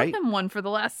 she's shown him one for the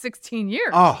last 16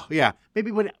 years. Oh, yeah.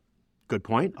 Maybe good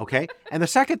point. Okay. And the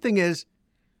second thing is,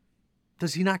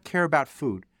 does he not care about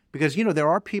food? Because, there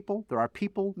are people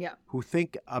who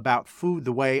think about food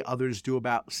the way others do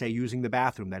about, say, using the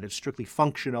bathroom, that it's strictly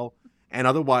functional and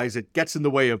otherwise it gets in the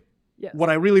way of what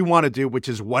I really want to do, which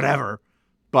is whatever.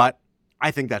 But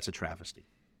I think that's a travesty.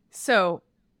 So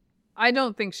I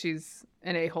don't think she's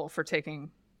an a-hole for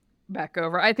taking back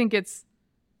over. I think it's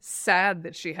sad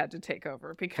that she had to take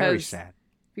over Very because sad.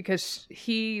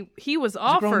 he was He's a grown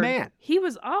offered man. he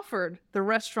was offered the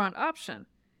restaurant option,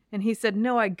 and he said,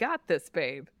 "No, I got this,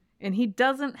 babe," and he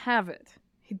doesn't have it.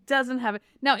 He doesn't have it.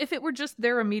 Now, if it were just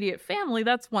their immediate family,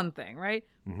 that's one thing, right?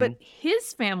 Mhm. But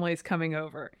his family's coming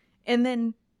over, and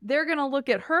then they're gonna look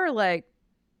at her like,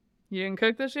 "You didn't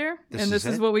cook this year, This and is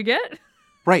this is it?" what we get."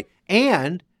 Right.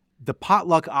 And the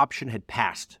potluck option had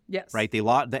passed. Yes. Right. They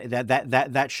lost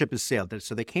that ship has sailed.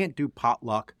 So they can't do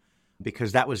potluck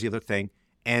because that was the other thing.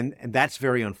 And that's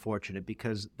very unfortunate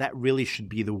because that really should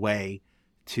be the way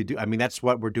to do. I mean, that's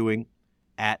what we're doing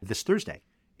at this Thursday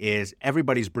is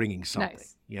everybody's bringing something,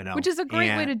 Nice. you know, Which is a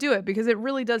great way to do it because it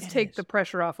really does take the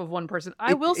pressure off of one person.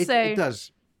 I will say, it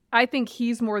does. I think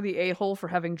he's more the a-hole for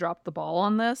having dropped the ball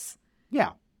on this.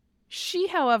 Yeah. She,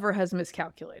 however, has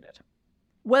miscalculated.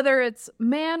 Whether it's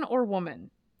man or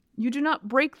woman, you do not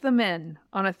break them in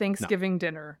on a Thanksgiving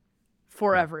dinner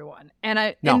for everyone.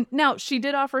 And now she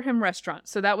did offer him restaurant,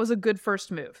 so that was a good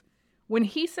first move. When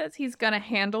he says he's going to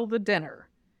handle the dinner,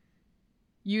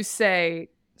 you say,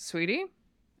 "Sweetie,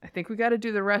 I think we got to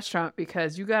do the restaurant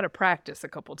because you got to practice a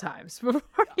couple times before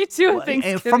you do a Thanksgiving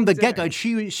And from the dinner." get-go,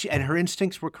 she and her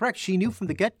instincts were correct. She knew from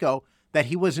the get-go that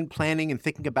he wasn't planning and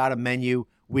thinking about a menu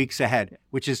weeks ahead,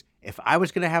 which is if I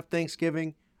was going to have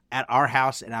Thanksgiving at our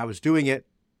house and I was doing it,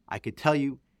 I could tell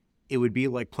you it would be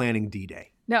like planning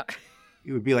D-Day. Now,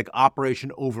 It would be like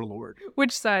Operation Overlord.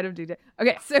 which side of D-Day?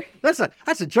 Okay, so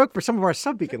That's a joke for some of our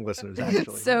Sub-Beacon listeners,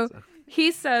 actually. so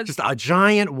he says Just a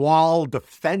giant wall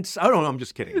defense. I don't know. I'm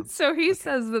just kidding. So he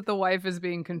says that the wife is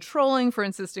being controlling for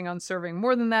insisting on serving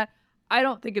more than that. I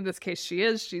don't think in this case she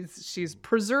is. She's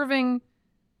preserving.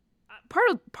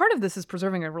 Part of this is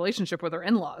preserving a relationship with her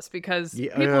in-laws because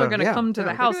people are going to come to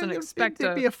the house and expect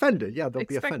they'd be offended. Yeah, they'll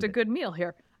be expect offended. a good meal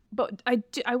here. But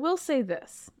I will say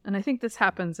this, and I think this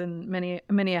happens in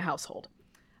many a household,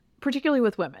 particularly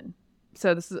with women.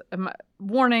 So this is a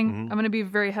warning. Mm-hmm. I'm going to be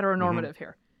very heteronormative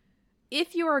here.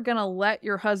 If you are going to let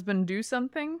your husband do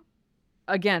something,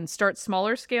 again, start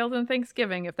smaller scale than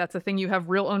Thanksgiving if that's a thing you have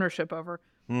real ownership over.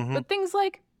 Mm-hmm. But things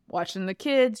like watching the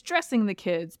kids, dressing the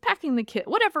kids, packing the kid,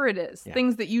 whatever it is,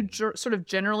 things that you sort of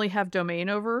generally have domain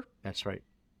over, That's right.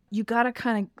 you got to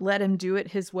kind of let him do it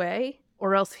his way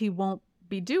or else he won't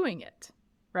be doing it.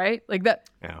 Right? Like that.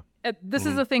 Yeah. This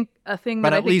is a thing But that I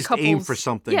at think least couples aim for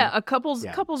something. Yeah,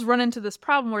 couples run into this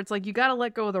problem where it's like you got to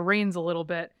let go of the reins a little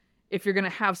bit if you're going to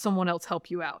have someone else help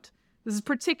you out. This is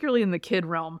particularly in the kid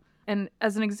realm. And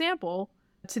as an example,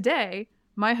 today,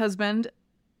 my husband,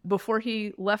 before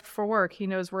he left for work, he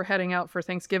knows we're heading out for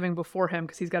Thanksgiving before him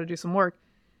because he's got to do some work.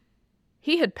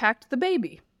 He had packed the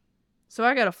baby. So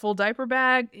I got a full diaper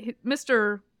bag.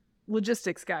 Mr.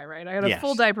 Logistics guy, right? I got a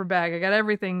full diaper bag. I got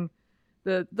everything,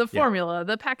 the formula,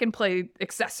 the pack and play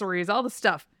accessories, all the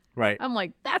stuff. Right. I'm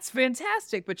like, that's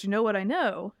fantastic. But you know what I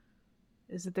know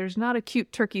is that there's not a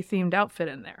cute turkey themed outfit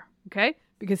in there. Okay.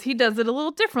 Because he does it a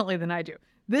little differently than I do.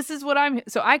 This is what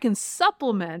so I can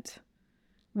supplement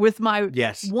with my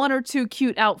one or two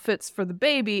cute outfits for the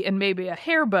baby and maybe a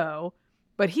hair bow,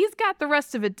 but he's got the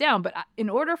rest of it down. But in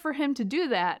order for him to do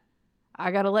that,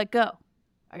 I got to let go.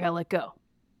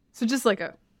 So just like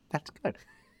That's good.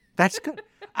 That's good.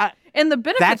 And the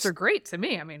benefits are great to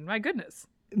me. I mean, my goodness.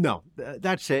 No,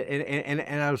 that's it.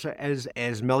 And I was,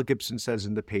 as Mel Gibson says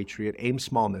in The Patriot, aim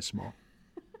small, miss small.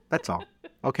 That's all.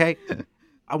 Okay?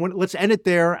 Let's end it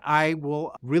there. I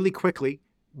will really quickly,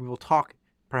 we will talk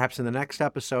perhaps in the next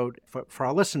episode for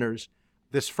our listeners.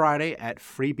 This Friday at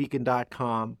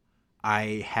freebeacon.com,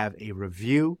 I have a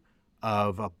review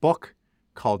of a book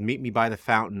called Meet Me by the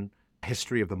Fountain,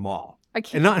 History of the Mall. I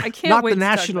can't wait to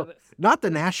talk about this. Not the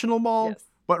National Mall,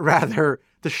 but rather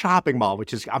the shopping mall,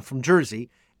 which is, I'm from Jersey,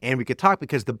 and we could talk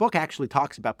because the book actually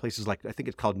talks about places like, I think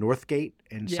it's called Northgate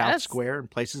and South Square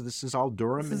and places. This is all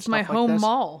Durham and stuff like this. This is my home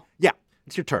mall. Yeah,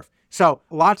 it's your turf. So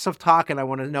lots of talk, and I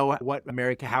want to know what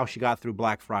America, how she got through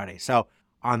Black Friday. So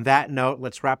on that note,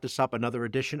 let's wrap this up. Another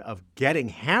edition of Getting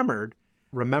Hammered.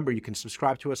 Remember, you can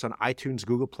subscribe to us on iTunes,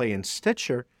 Google Play, and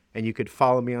Stitcher, and you could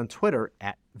follow me on Twitter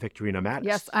at Victorino Mattis.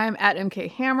 Yes, I am at MK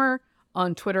Hammer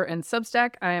on Twitter and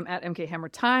Substack. I am at MK Hammer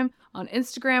Time on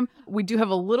Instagram. We do have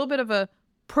a little bit of a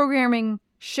programming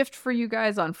shift for you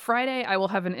guys on Friday. I will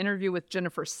have an interview with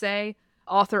Jennifer Say,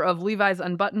 author of Levi's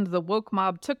Unbuttoned, The Woke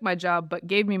Mob Took My Job But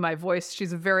Gave Me My Voice.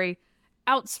 She's a very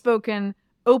outspoken,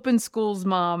 open schools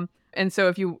mom. And so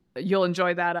if you'll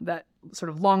enjoy that sort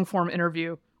of long form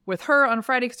interview with her on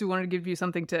Friday, because we wanted to give you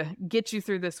something to get you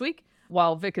through this week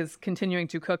while Vic is continuing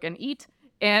to cook and eat.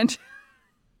 And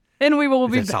then we will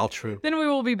be That's all true. Then we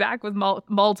will be back with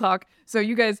mall talk. So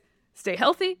you guys stay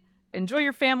healthy, enjoy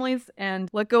your families and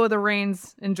let go of the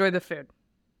reins. Enjoy the food.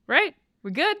 Right?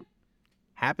 We good?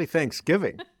 Happy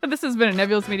Thanksgiving. This has been a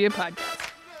Nebulous Media podcast.